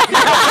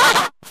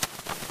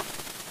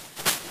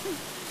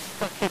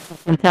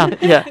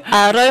 Yeah.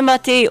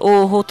 Raumati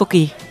or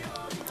Hotoki?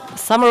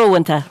 Summer or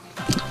winter?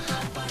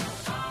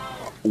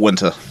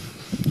 Winter.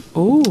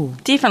 Ooh.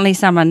 Definitely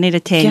summer, need a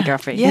tan,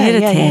 girlfriend. Yeah. Need a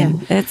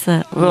tan. That's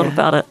it. We're all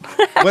about it.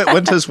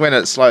 Winter's when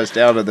it slows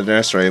down in the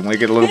nursery and we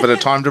get a little bit of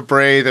time to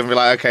breathe and be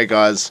like, okay,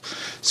 guys,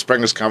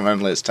 spring is coming,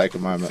 let's take a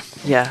moment.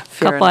 Yeah,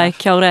 fair Ka pai, enough.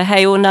 kia ora.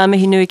 Hey, o ngā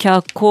mihi nui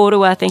kia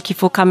kōrua. Thank you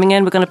for coming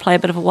in. We're going to play a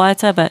bit of a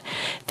waiata, but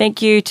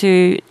thank you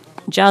to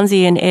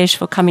Janzi and Ash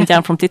for coming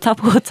down from Te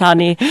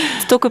Tapuatani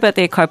to talk about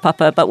their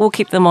kaupapa, but we'll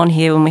keep them on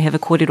here when we have a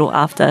kōrero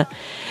after.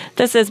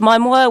 This is Mai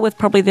Moa with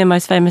probably their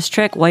most famous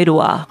track,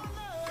 Wairua.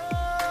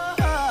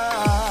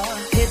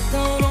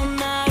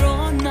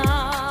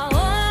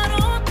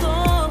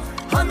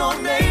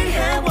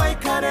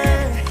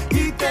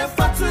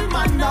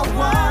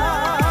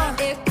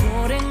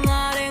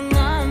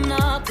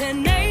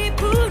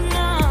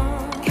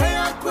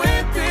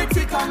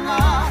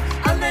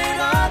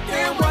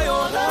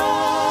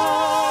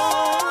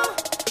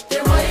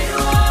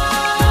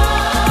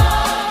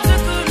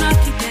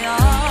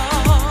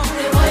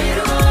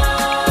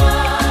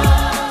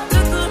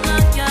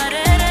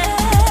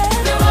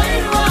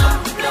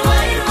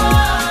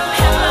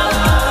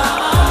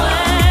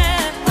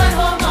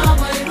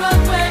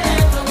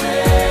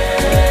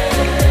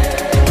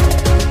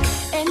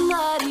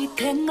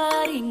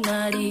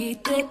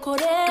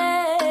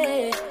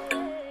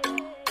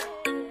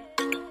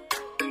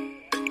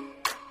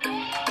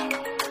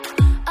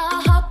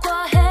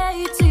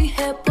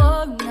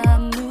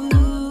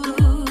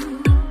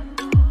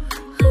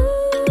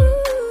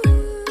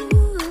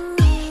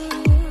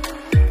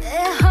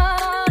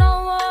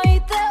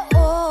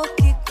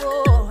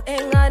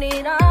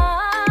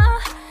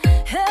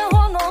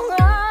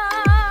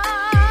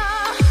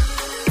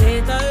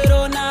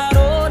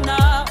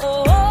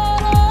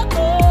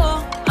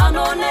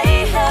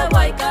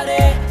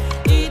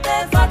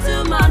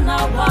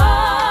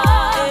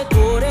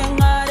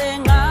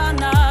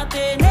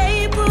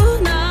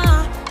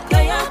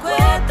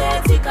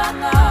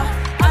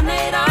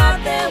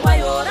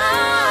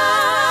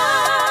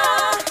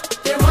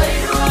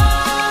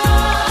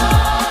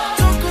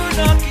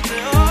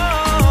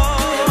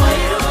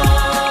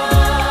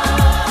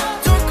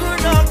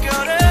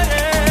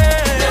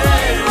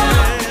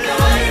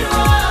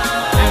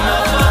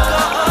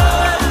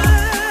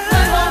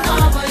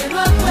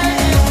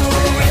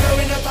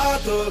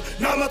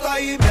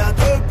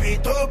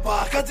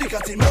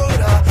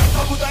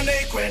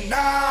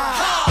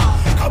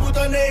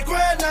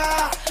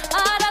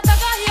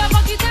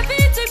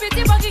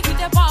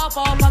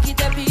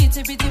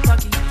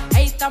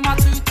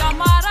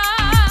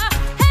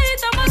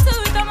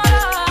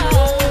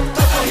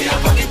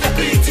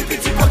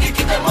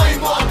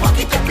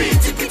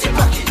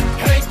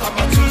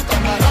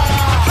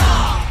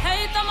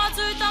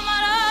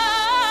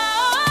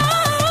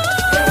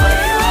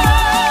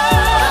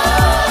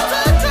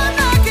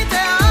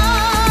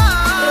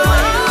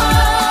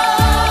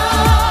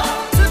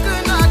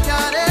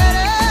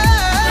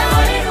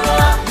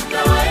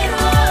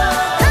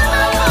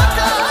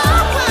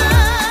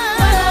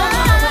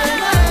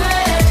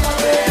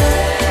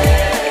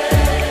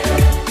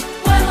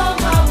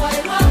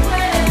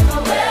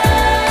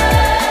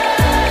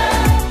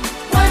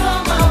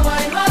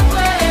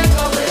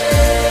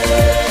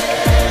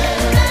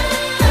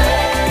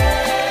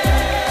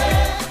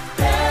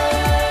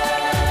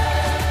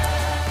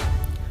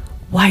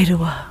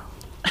 Wairua.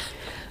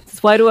 This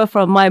is Wairua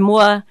from Mai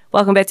Moa.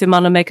 Welcome back to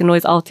Mana Make a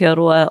Noise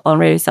Aotearoa on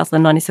Radio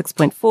Southland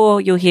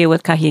 96.4. You're here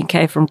with Kahi and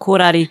Kay from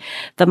Kōrari,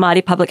 the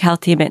Māori Public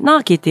Health Team at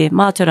Ngā Kite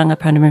Mātauranga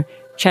Pounamu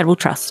Charitable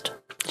Trust.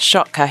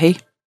 Shot, Kahi.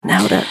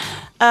 Nailed it.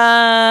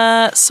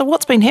 So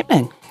what's been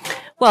happening?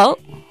 Well,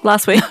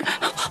 last week.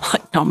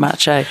 Like, not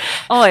much, eh?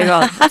 Oh my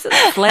God. This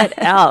is flat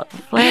out.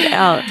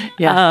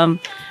 Yeah.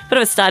 Bit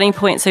of a starting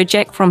point. So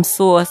Jack from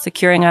SOAR,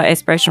 Securing Our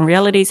Aspirational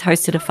Realities,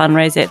 hosted a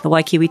fundraiser at the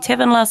Waikiwi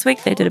Tavern last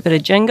week. They did a bit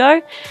of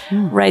jingo,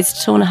 raised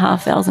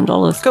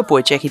 $2,500. Good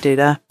boy, Jackie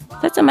Duda.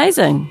 That's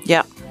amazing.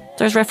 Yeah.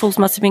 Those raffles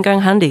must have been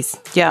going hundies.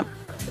 Yeah.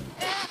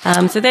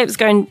 So that was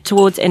going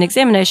towards an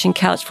examination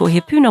couch for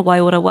He Puna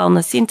Waiora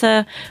Wellness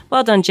Centre.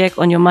 Well done, Jack,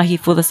 on your mahi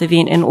for this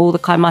event and all the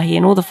kaimahi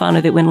and all the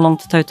whānau that went along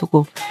to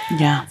tautoko.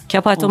 Yeah.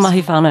 Kia pai tō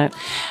mahi whānau.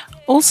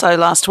 Also,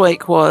 last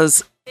week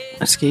was,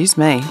 excuse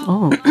me,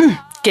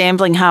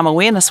 Gambling Harm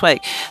Awareness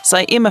Week.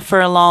 So Emma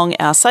Furlong,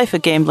 our Safer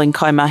Gambling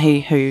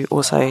kaimahi, who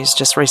also has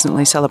just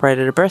recently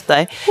celebrated a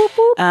birthday,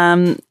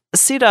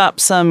 set up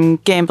some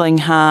gambling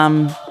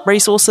harm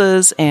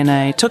resources and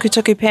a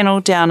tuku panel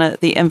down at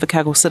the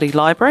Invercargill City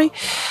Library.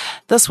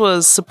 This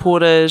was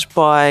supported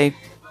by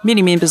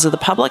many members of the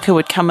public who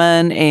would come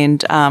in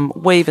and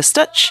weave a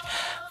stitch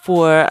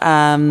for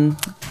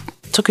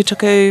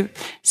tuku.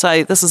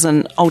 So this is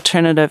an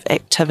alternative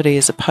activity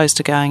as opposed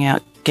to going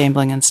out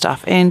gambling and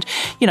stuff. And,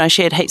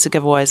 she had heaps of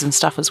giveaways and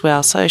stuff as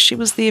well. So she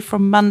was there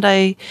from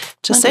Monday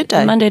to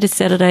Saturday. Monday to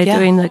Saturday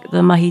doing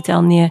the mahi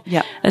down there.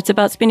 Yeah. It's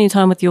about spending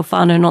time with your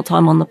whānau, not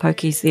time on the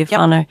pokies there,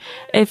 whānau.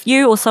 If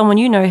you or someone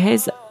you know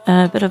has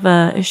a bit of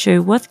a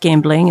issue with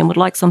gambling and would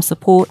like some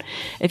support,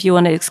 if you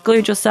want to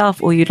exclude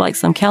yourself or you'd like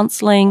some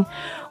counselling,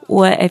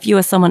 or if you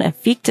are someone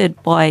affected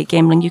by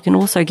gambling, you can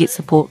also get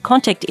support.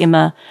 Contact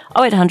Emma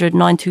 0800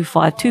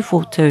 925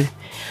 242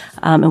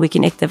 and we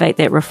can activate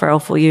that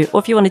referral for you. Or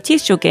if you want to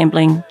test your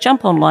gambling,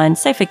 jump online,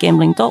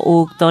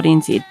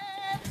 safergambling.org.nz.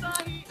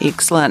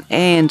 Excellent.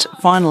 And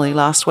finally,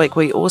 last week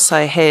we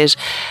also had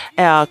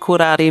our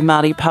Kōrari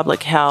Māori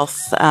Public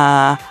Health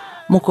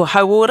moko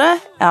hauora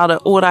out at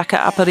Oraka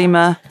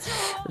Aparima,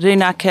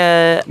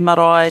 Runaka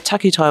Marae,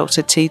 Takutai o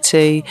Te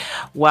Titi.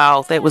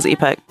 Wow, that was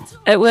epic.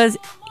 It was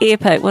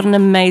epic. What an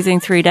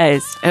amazing 3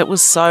 days. It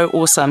was so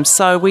awesome.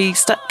 So we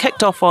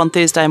kicked off on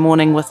Thursday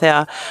morning with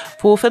our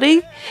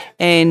pōwhiri,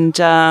 and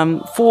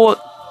for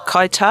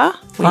Kaita,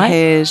 we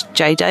had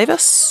Jay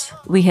Davis.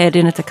 We had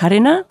Renata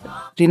Karena,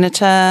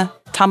 Renata,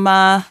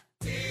 Tamararo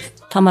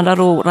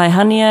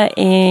Raihania,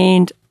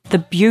 and the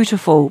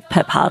beautiful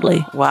Pip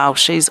Hardley. Wow,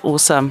 she's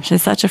awesome.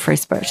 She's such a free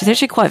spirit. She's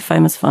actually quite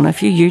famous for a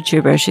few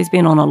YouTubers. She's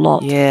been on a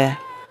lot. Yeah,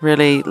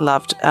 really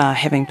loved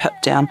having Pip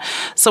down.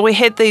 So we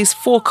had these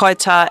 4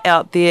 kaita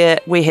out there.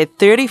 We had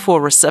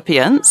 34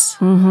 recipients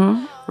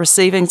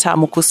receiving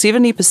tāmoko.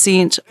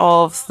 70%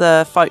 of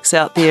the folks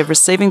out there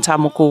receiving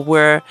tāmoko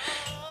were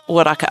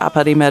Oraka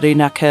Aparima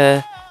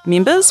Runaka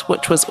members,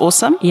 which was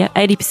awesome. Yeah,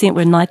 80%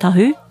 were Ngāi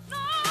Tahu.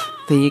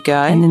 There you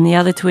go. And then the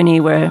other 20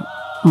 were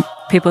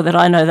people that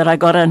I know that I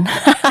got in.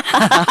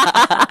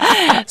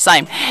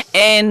 Same.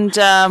 And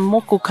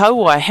moko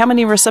kauai, how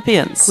many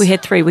recipients? We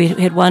had 3. We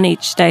had 1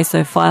 each day.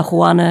 So Whaia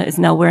Hoana is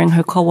now wearing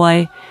her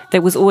kauai.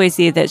 That was always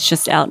there. That's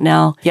just out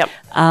now. Yep.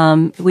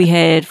 We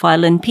had Whaia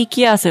Lynn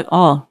Pikia.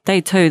 So,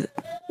 they too,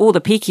 all the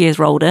Pikias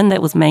rolled in.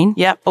 That was mean.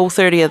 Yep, all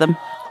 30 of them.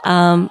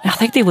 I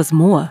think there was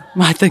more.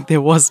 I think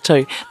there was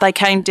too. They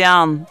came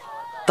down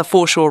the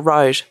Foreshore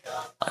Road.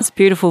 It's a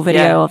beautiful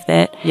video of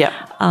that. Yeah.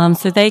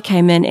 So they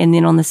came in, and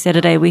then on the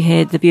Saturday we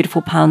had the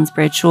beautiful Pans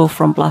Bradshaw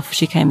from Bluff.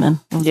 She came in.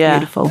 It was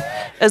beautiful.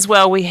 As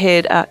well, we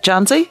had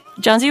Janzi.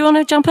 Janzi, you want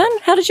to jump in?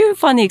 How did you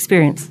find the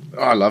experience?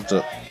 I loved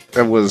it.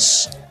 It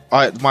was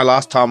my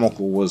last tāmoko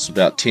was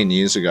about 10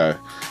 years ago,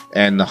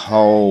 and the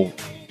whole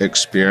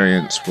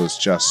experience was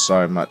just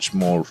so much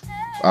more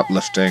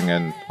uplifting,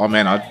 and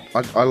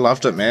I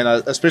loved it, man.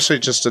 Especially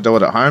just to do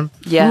it at home.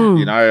 Yeah.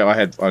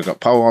 I got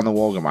Paua on the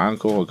wall, got my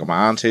uncle, I got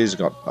my aunties, I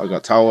got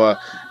Taua,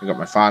 I got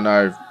my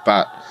whānau,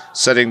 but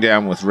sitting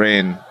down with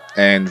Ren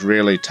and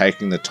really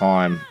taking the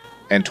time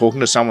and talking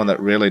to someone that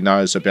really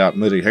knows about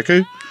muri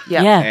hiku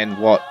and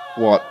what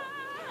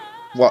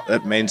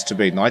it means to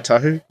be Ngāi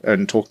Tahu,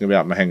 and talking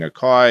about mahinga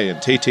kai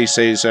and titi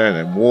season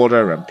and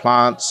water and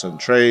plants and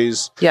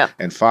trees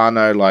and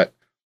whānau, like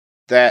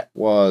that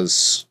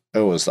was... It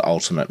was the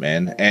ultimate,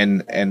 man,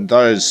 and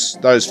those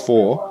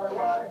 4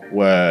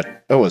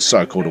 it was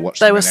so cool to watch.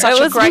 They were such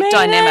a great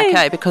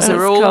dynamic, because they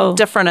were all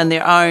different in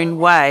their own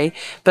way,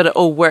 but it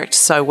all worked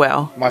so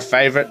well. My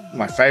favorite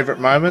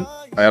moment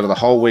out of the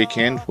whole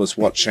weekend was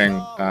watching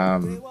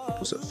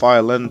was it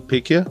Whaia Lynn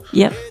Pikia?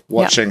 Yep.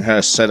 Watching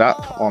her sit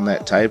up on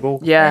that table.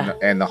 Yeah.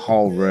 And the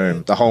whole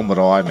room, the whole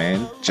marae,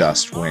 man,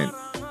 just went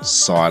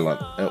silent.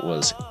 It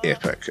was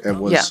epic. It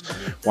was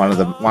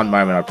one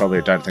moment I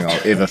probably don't think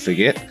I'll ever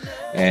forget.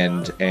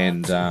 And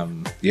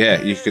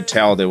you could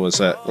tell there was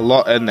a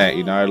lot in that,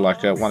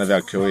 like one of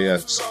our kuia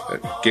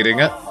getting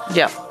it.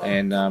 Yeah.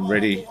 And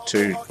ready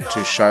to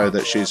show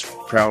that she's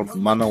proud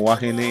mana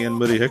wahine and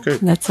muri hiku.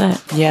 That's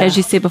it. Yeah. As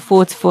you said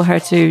before, it's for her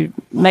to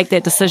make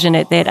that decision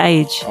at that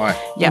age.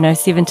 Aye.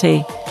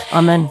 70.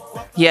 I'm in.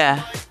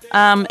 Yeah.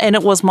 And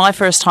it was my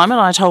first time, and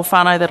I told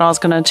whānau that I was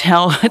going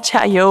to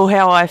tell you all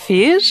how I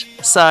fared.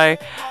 So,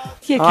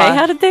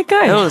 how did that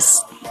go? It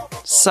was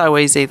so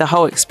easy. The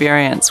whole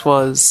experience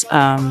was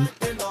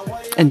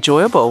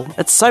enjoyable.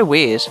 It's so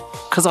weird,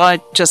 because I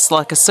just,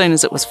 as soon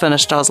as it was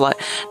finished, I was like,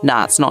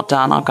 nah, it's not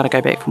done. I've got to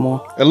go back for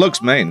more. It looks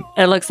mean.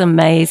 It looks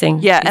amazing.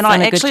 Yeah, You've and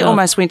I actually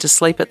almost went to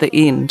sleep at the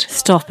end.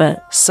 Stop it.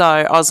 So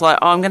I was like,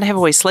 I'm going to have a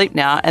wee sleep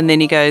now. And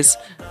then he goes,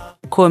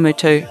 koe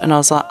mutu. And I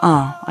was like,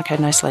 oh, okay,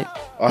 no sleep.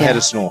 I had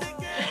a snore.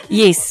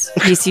 Yes,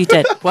 you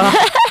did. Well,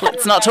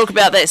 let's not talk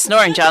about that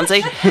snoring,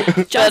 Janzi.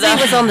 Janzi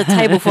was on the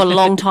table for a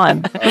long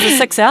time. Was it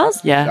 6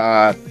 hours?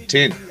 Yeah.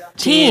 10.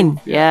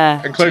 10.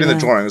 Yeah. Including the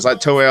drawing. It was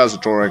like 2 hours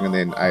of drawing and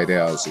then 8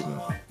 hours and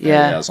 8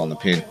 hours on the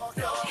pen.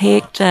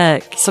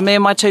 Hectic. So me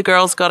and my 2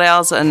 girls got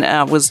ours, and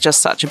it was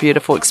just such a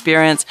beautiful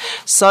experience.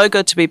 So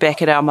good to be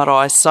back at our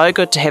marae. So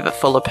good to have it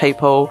full of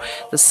people.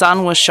 The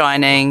sun was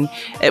shining.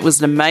 It was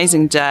an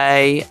amazing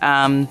day.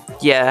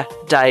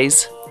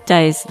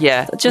 Days.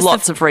 Yeah, Just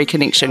lots of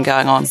reconnection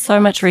going on. So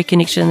much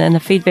reconnection, and the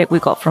feedback we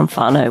got from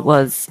whānau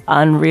was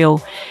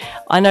unreal.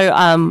 I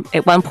know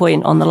at one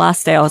point on the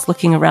last day I was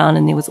looking around,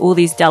 and there was all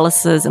these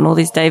Dallases and all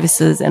these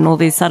Davises and all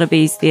these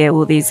Sarabis there,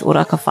 all these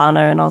Oraka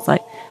whānau, and I was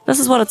like, this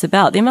is what it's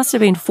about. There must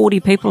have been 40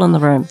 people in the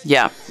room.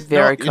 Yeah,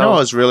 very cool. You know what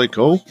was really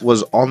cool?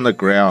 Was on the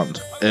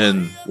ground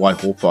in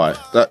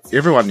Waihopai. That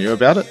everyone knew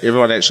about it.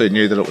 Everyone actually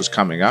knew that it was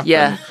coming up.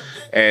 Yeah.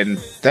 And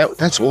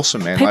that's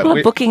awesome, man. People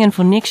are booking in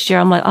for next year.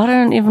 I'm like, I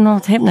don't even know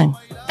what's happening.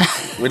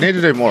 We need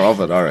to do more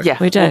of it, I reckon. Yeah,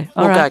 We do. We'll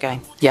All right. go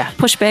again. Yeah.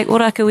 Push back,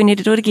 Oraka, we need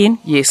to do it again.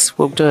 Yes,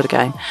 we'll do it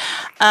again.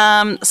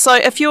 So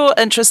if you're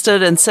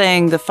interested in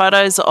seeing the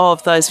photos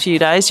of those few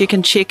days, you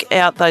can check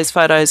out those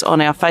photos on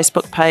our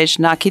Facebook page,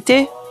 Ngā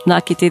Kite.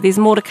 Ngā kite, there's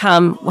more to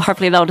come.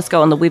 Hopefully they'll just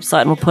go on the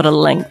website and we'll put a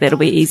link. That'll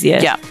be easier.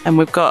 Yeah, and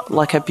we've got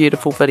like a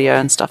beautiful video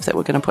and stuff that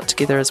we're going to put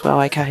together as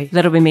well, okay?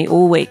 That'll be me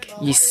all week.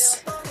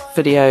 Yes,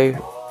 video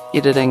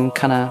editing,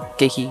 kind of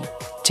geeky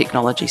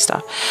technology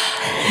stuff.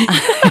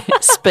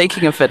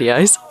 Speaking of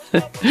videos.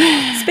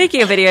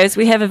 Speaking of videos,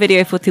 we have a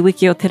video for Te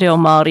Wiki o Te Reo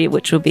Māori,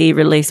 which will be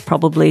released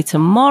probably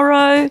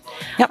tomorrow.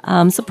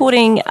 Yep.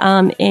 Supporting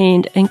and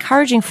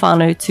encouraging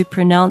whānau to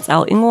pronounce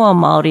our ingoa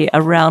Māori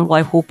around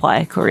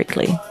Waihopai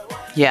correctly.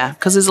 Yeah,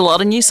 because there's a lot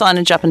of new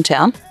signage up in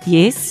town.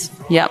 Yes.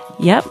 Yep.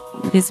 Yep.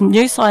 There's some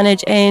new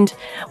signage, and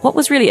what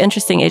was really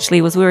interesting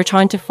actually was we were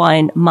trying to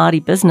find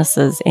Māori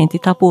businesses, and Te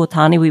Tapu o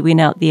Tāne, we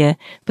went out there,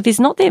 but there's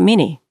not that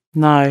many,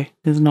 No,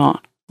 there's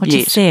not. which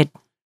yet. is sad.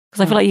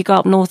 Because I feel like you go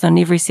up north and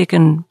every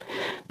second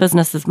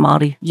business is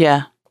Māori.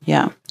 Yeah,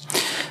 yeah.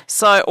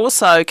 So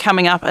also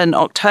coming up in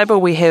October,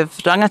 we have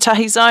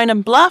Rangatahi Zone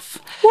in Bluff.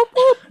 Whoop,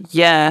 whoop.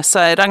 Yeah, so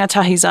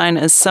Rangatahi Zone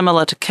is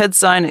similar to Kids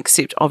Zone,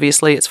 except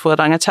obviously it's for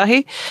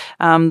rangatahi.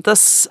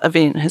 This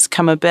event has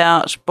come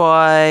about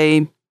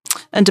by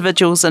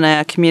individuals in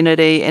our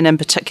community, and in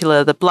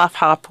particular the Bluff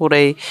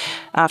Hapori,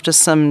 after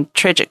some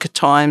tragic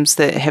times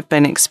that have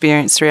been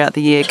experienced throughout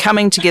the year.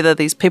 Coming together,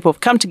 these people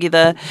have come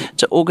together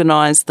to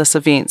organise this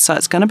event, so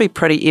it's going to be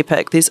pretty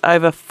epic. There's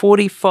over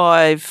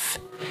 45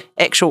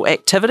 actual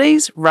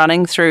activities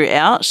running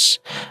throughout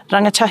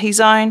Rangatahi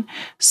Zone.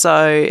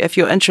 So if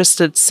you're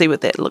interested to see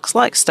what that looks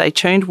like, stay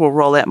tuned. We'll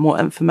roll out more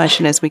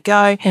information as we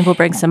go. And we'll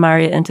bring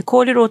Samaria into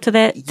kōrero to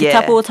that. Te Yeah.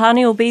 Tapu o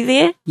Tāne will be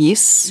there,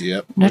 Yes.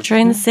 Yep.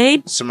 nurturing the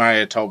seed.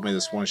 Samaria told me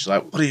this morning, she's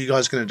like, what are you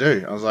guys going to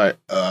do? I was like,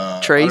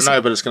 Trees. I don't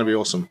know, but it's going to be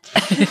awesome.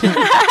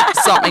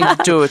 Something to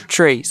do with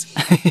trees.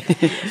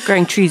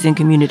 Growing trees in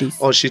communities.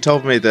 Well, she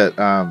told me that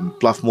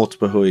Bluff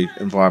Motupahui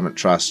Environment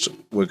Trust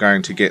were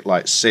going to get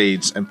like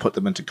seeds and put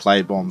them into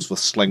clay bombs with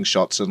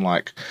slingshots and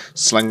like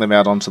sling them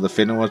out onto the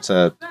whenua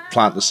to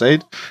plant the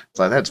seed. It's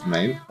like, that's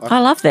mean. I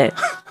love that.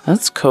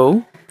 That's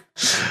cool.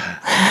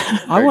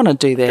 I want to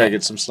do Go that.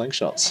 get some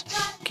slingshots.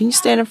 Can you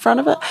stand in front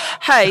of it?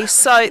 Hey,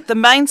 so the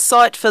main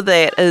site for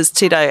that is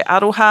Te Reo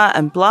Aroha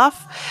and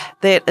Bluff.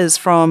 That is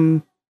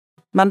from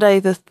Monday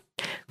the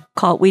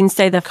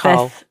Wednesday the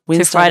 5th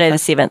Wednesday to Friday the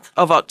the 7th.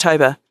 of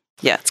October.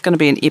 Yeah, it's going to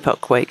be an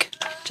epic week.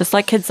 Just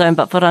like Kids Zone,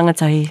 but for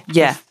rangatahi.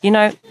 Yeah. You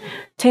know,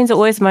 teens are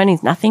always moaning,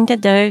 nothing to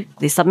do.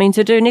 There's something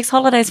to do next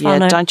holidays, Yeah,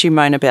 whānau. don't you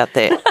moan about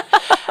that.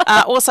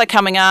 Also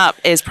coming up,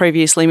 as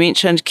previously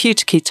mentioned,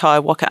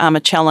 Kutakitai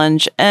Wakaama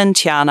Challenge in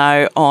Te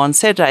Anau on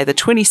Saturday the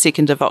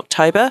 22nd of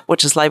October,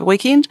 which is Labour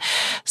Weekend.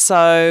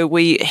 So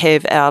we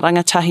have our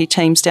rangatahi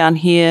teams down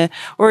here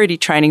already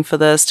training for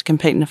this to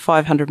compete in a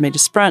 500 metre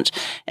sprint.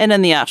 And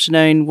in the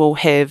afternoon, we'll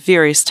have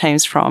various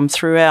teams from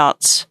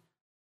throughout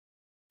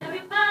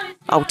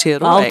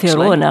Aotearoa, actually.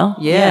 Aotearoa now.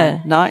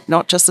 Yeah, no,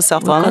 not just the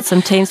South We've Island. got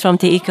some teams from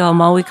Te Ika o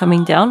Maui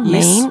coming down.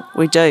 Yes, Mean.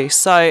 we do.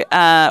 So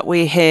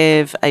we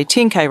have a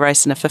 10K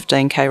race and a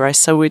 15K race.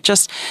 So we're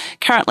just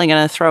currently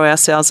going to throw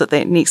ourselves at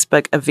that next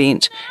big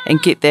event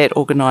and get that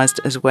organised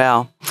as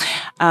well.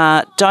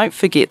 Don't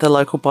forget the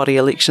local body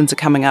elections are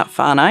coming up,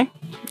 whānau.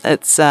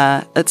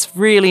 It's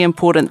really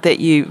important that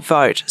you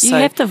vote. You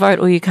have to vote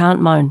or you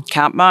can't moan.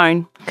 Can't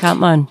moan.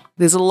 Can't moan.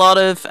 There's a lot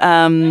of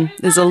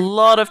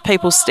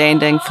people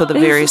standing for the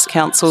There's various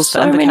councils, so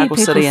the many Invercargill people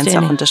City and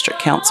standing. Southern District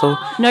Council.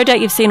 No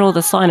doubt you've seen all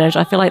the signage.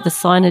 I feel like the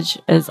signage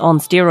is on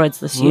steroids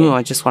this year. Ooh,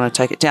 I just want to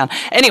take it down.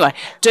 Anyway,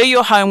 do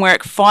your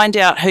homework, find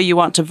out who you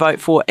want to vote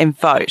for and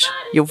vote.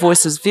 Your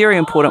voice is very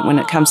important when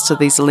it comes to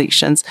these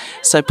elections,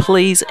 so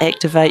please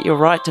activate your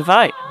right to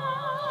vote.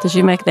 Did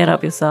you make that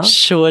up yourself?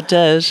 Sure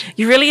did.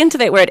 You're really into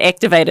that word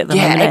activate at the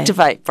Yeah, moment. eh?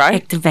 activate, bro.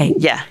 Activate.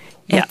 Yeah.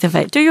 Yeah.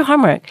 Activate. Do your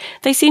homework.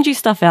 They send you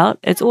stuff out.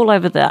 It's all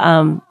over the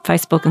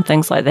Facebook and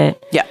things like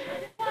that. Yeah.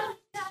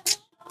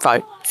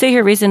 Vote. See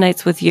who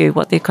resonates with you,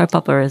 what their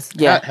kaupapa is.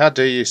 Yeah. How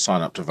do you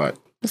sign up to vote?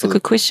 That's a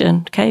good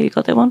question. Okay, you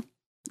got that one?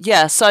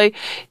 Yeah, so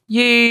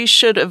you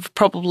should have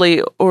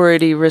probably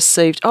already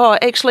received... Oh,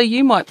 actually,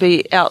 you might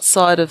be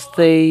outside of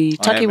the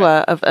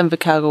takiwa of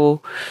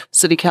Invercargill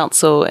City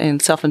Council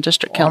and Southern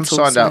District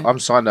Council. I'm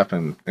signed up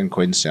in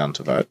Queenstown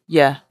to vote.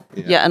 Yeah.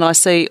 Yeah, and I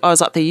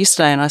was up there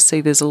yesterday and I see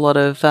there's a lot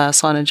of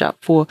signage up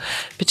for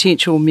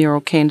potential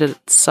mayoral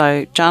candidates.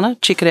 So, Jana,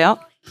 check it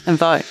out and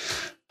vote.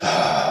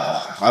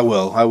 I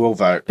will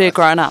vote. Be a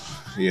grown up.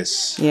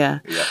 Yes. Yeah.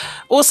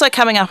 Also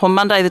coming up on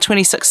Monday, the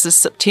 26th of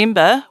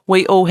September,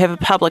 we all have a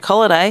public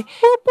holiday.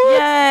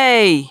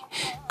 Yay!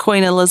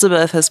 Queen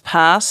Elizabeth has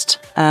passed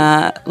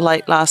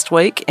late last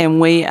week, and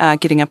we are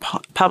getting a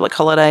public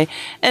holiday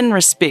in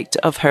respect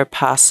of her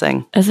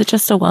passing. Is it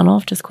just a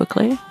one-off, just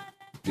quickly?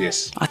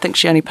 Yes. I think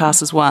she only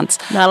passes once.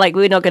 No, like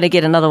we're not going to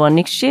get another one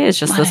next year. It's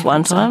just this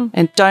one time.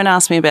 And don't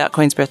ask me about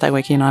Queen's birthday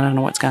weekend. I don't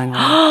know what's going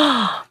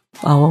on.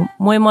 Oh,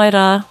 moe mai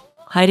rā,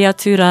 haere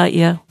atu rā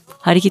ia,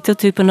 haere ki te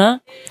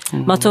tūpuna.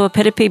 Matua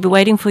Piripi be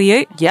waiting for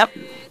you. Yep.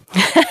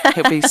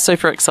 He'll be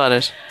super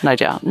excited, no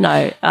doubt.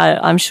 No,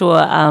 I'm sure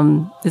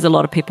there's a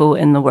lot of people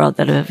in the world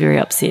that are very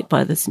upset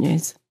by this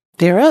news.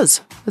 There is.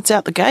 It's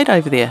out the gate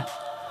over there.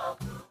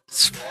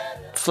 It's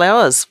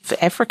flowers for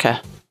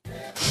Africa.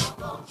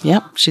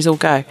 Yep, she's all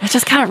go.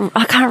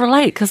 I can't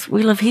relate because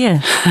we live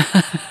here.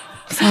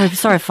 sorry,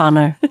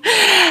 whānau.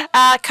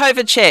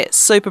 COVID chat,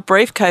 super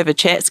brief COVID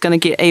chat. It's going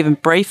to get even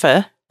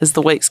briefer as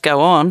the weeks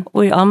go on.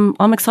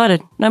 I'm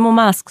excited. No more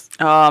masks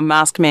Oh,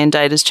 mask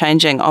mandate is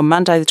changing on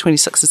Monday, the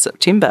 26th of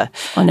September.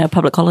 on our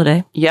public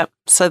holiday. Yep.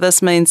 So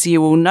this means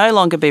you will no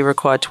longer be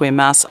required to wear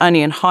masks,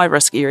 only in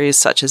high-risk areas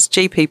such as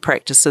GP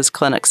practices,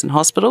 clinics and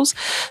hospitals.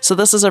 So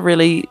this is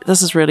really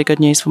good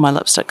news for my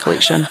lipstick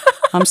collection.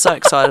 I'm so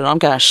excited. I'm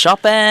going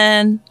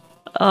shopping.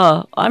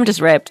 Oh, I'm just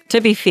wrapped.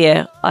 To be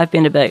fair, I've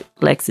been a bit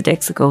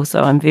lackadaisical,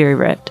 so I'm very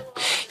wrapped.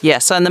 Yeah,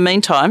 so in the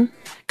meantime,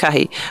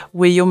 kahi,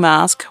 wear your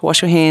mask,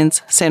 wash your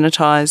hands,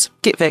 sanitise,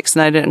 get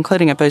vaccinated,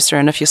 including a booster,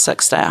 and if you're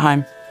sick, stay at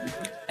home.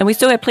 And we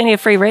still have plenty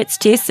of free RATS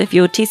tests if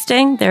you're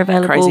testing. They're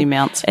available. Crazy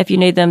amounts. If you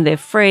need them, they're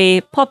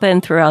free. Pop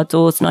in through our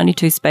doors,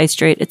 92 Space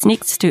Street. It's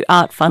next to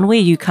Art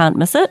Funware. You can't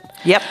miss it.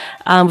 Yep.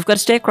 We've got a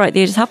stack right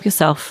there. Just help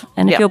yourself.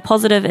 And if Yep. you're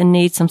positive and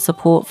need some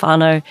support,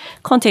 whānau,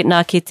 contact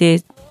Ngā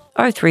Kete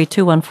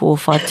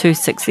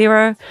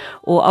 032145260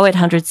 or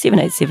 0800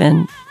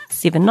 787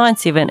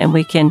 797 and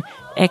we can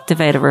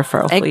activate a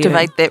referral for you.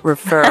 Activate that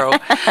referral.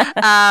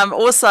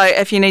 Also,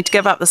 if you need to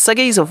give up the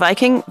ciggies or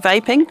vaping.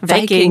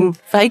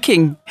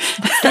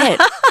 What's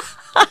that?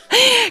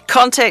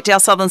 Contact our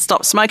Southern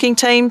Stop Smoking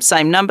team,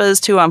 same numbers,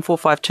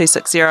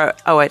 2145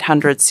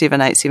 0800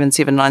 787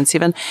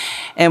 797,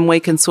 and we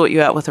can sort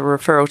you out with a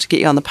referral to get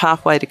you on the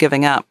pathway to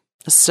giving up.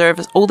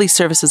 All these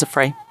services are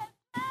free.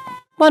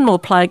 One more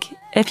plug.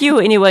 If you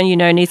or anyone you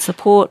know needs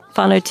support,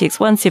 whānau text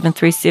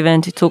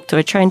 1737 to talk to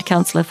a trained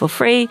counsellor for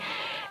free.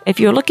 If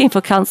you're looking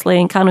for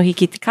counselling, kanohi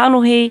ki te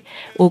kanohi,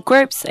 or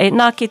groups, at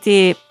Ngā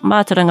Kete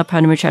Mātauranga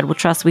Pounamu Charitable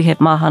Trust, we have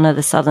Mahana,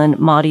 the Southern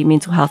Māori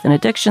Mental Health and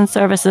Addiction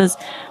Services,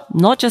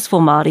 not just for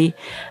Māori.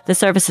 The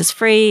service is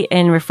free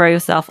and refer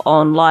yourself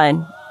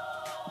online.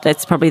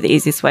 That's probably the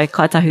easiest way,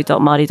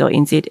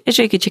 kaitahu.māori.nz.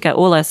 Actually, you can check out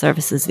all our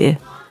services there.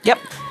 Yep.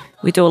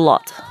 We do a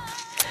lot.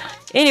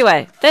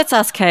 Anyway, that's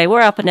us, Kay.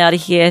 We're up and out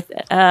of here.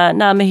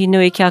 Ngā mihi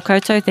nui kia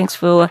koutou. Thanks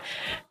for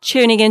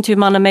tuning into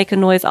Mana Make a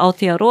Noise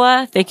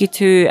Aotearoa. Thank you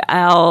to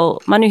our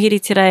manuhiri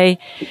today,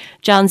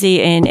 Janzi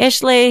and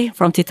Ashley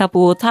from Te Tapu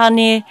o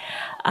Tāne.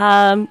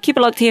 Keep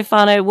it locked here,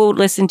 whānau. We'll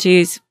listen to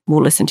you.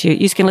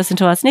 You can listen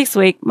to us next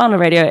week. Mana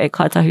Radio at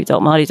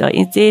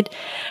kaitahu.māori.nz,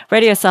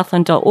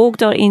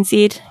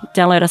 radiosouthland.org.nz.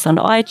 Download us on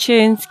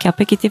iTunes. Kia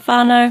piki te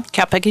whānau.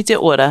 Kia piki te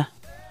ora.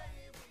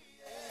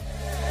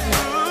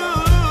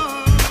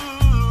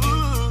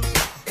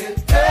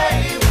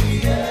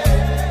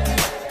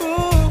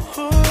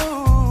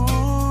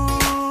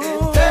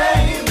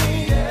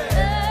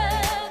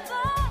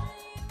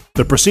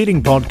 The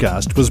preceding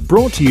podcast was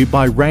brought to you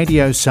by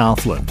Radio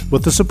Southland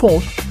with the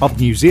support of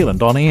New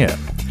Zealand On Air.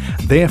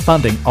 Their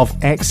funding of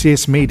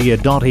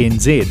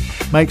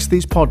accessmedia.nz makes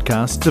these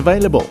podcasts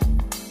available.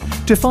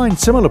 To find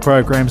similar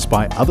programs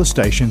by other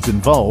stations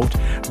involved,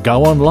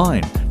 go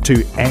online to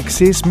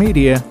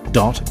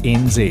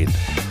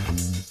accessmedia.nz.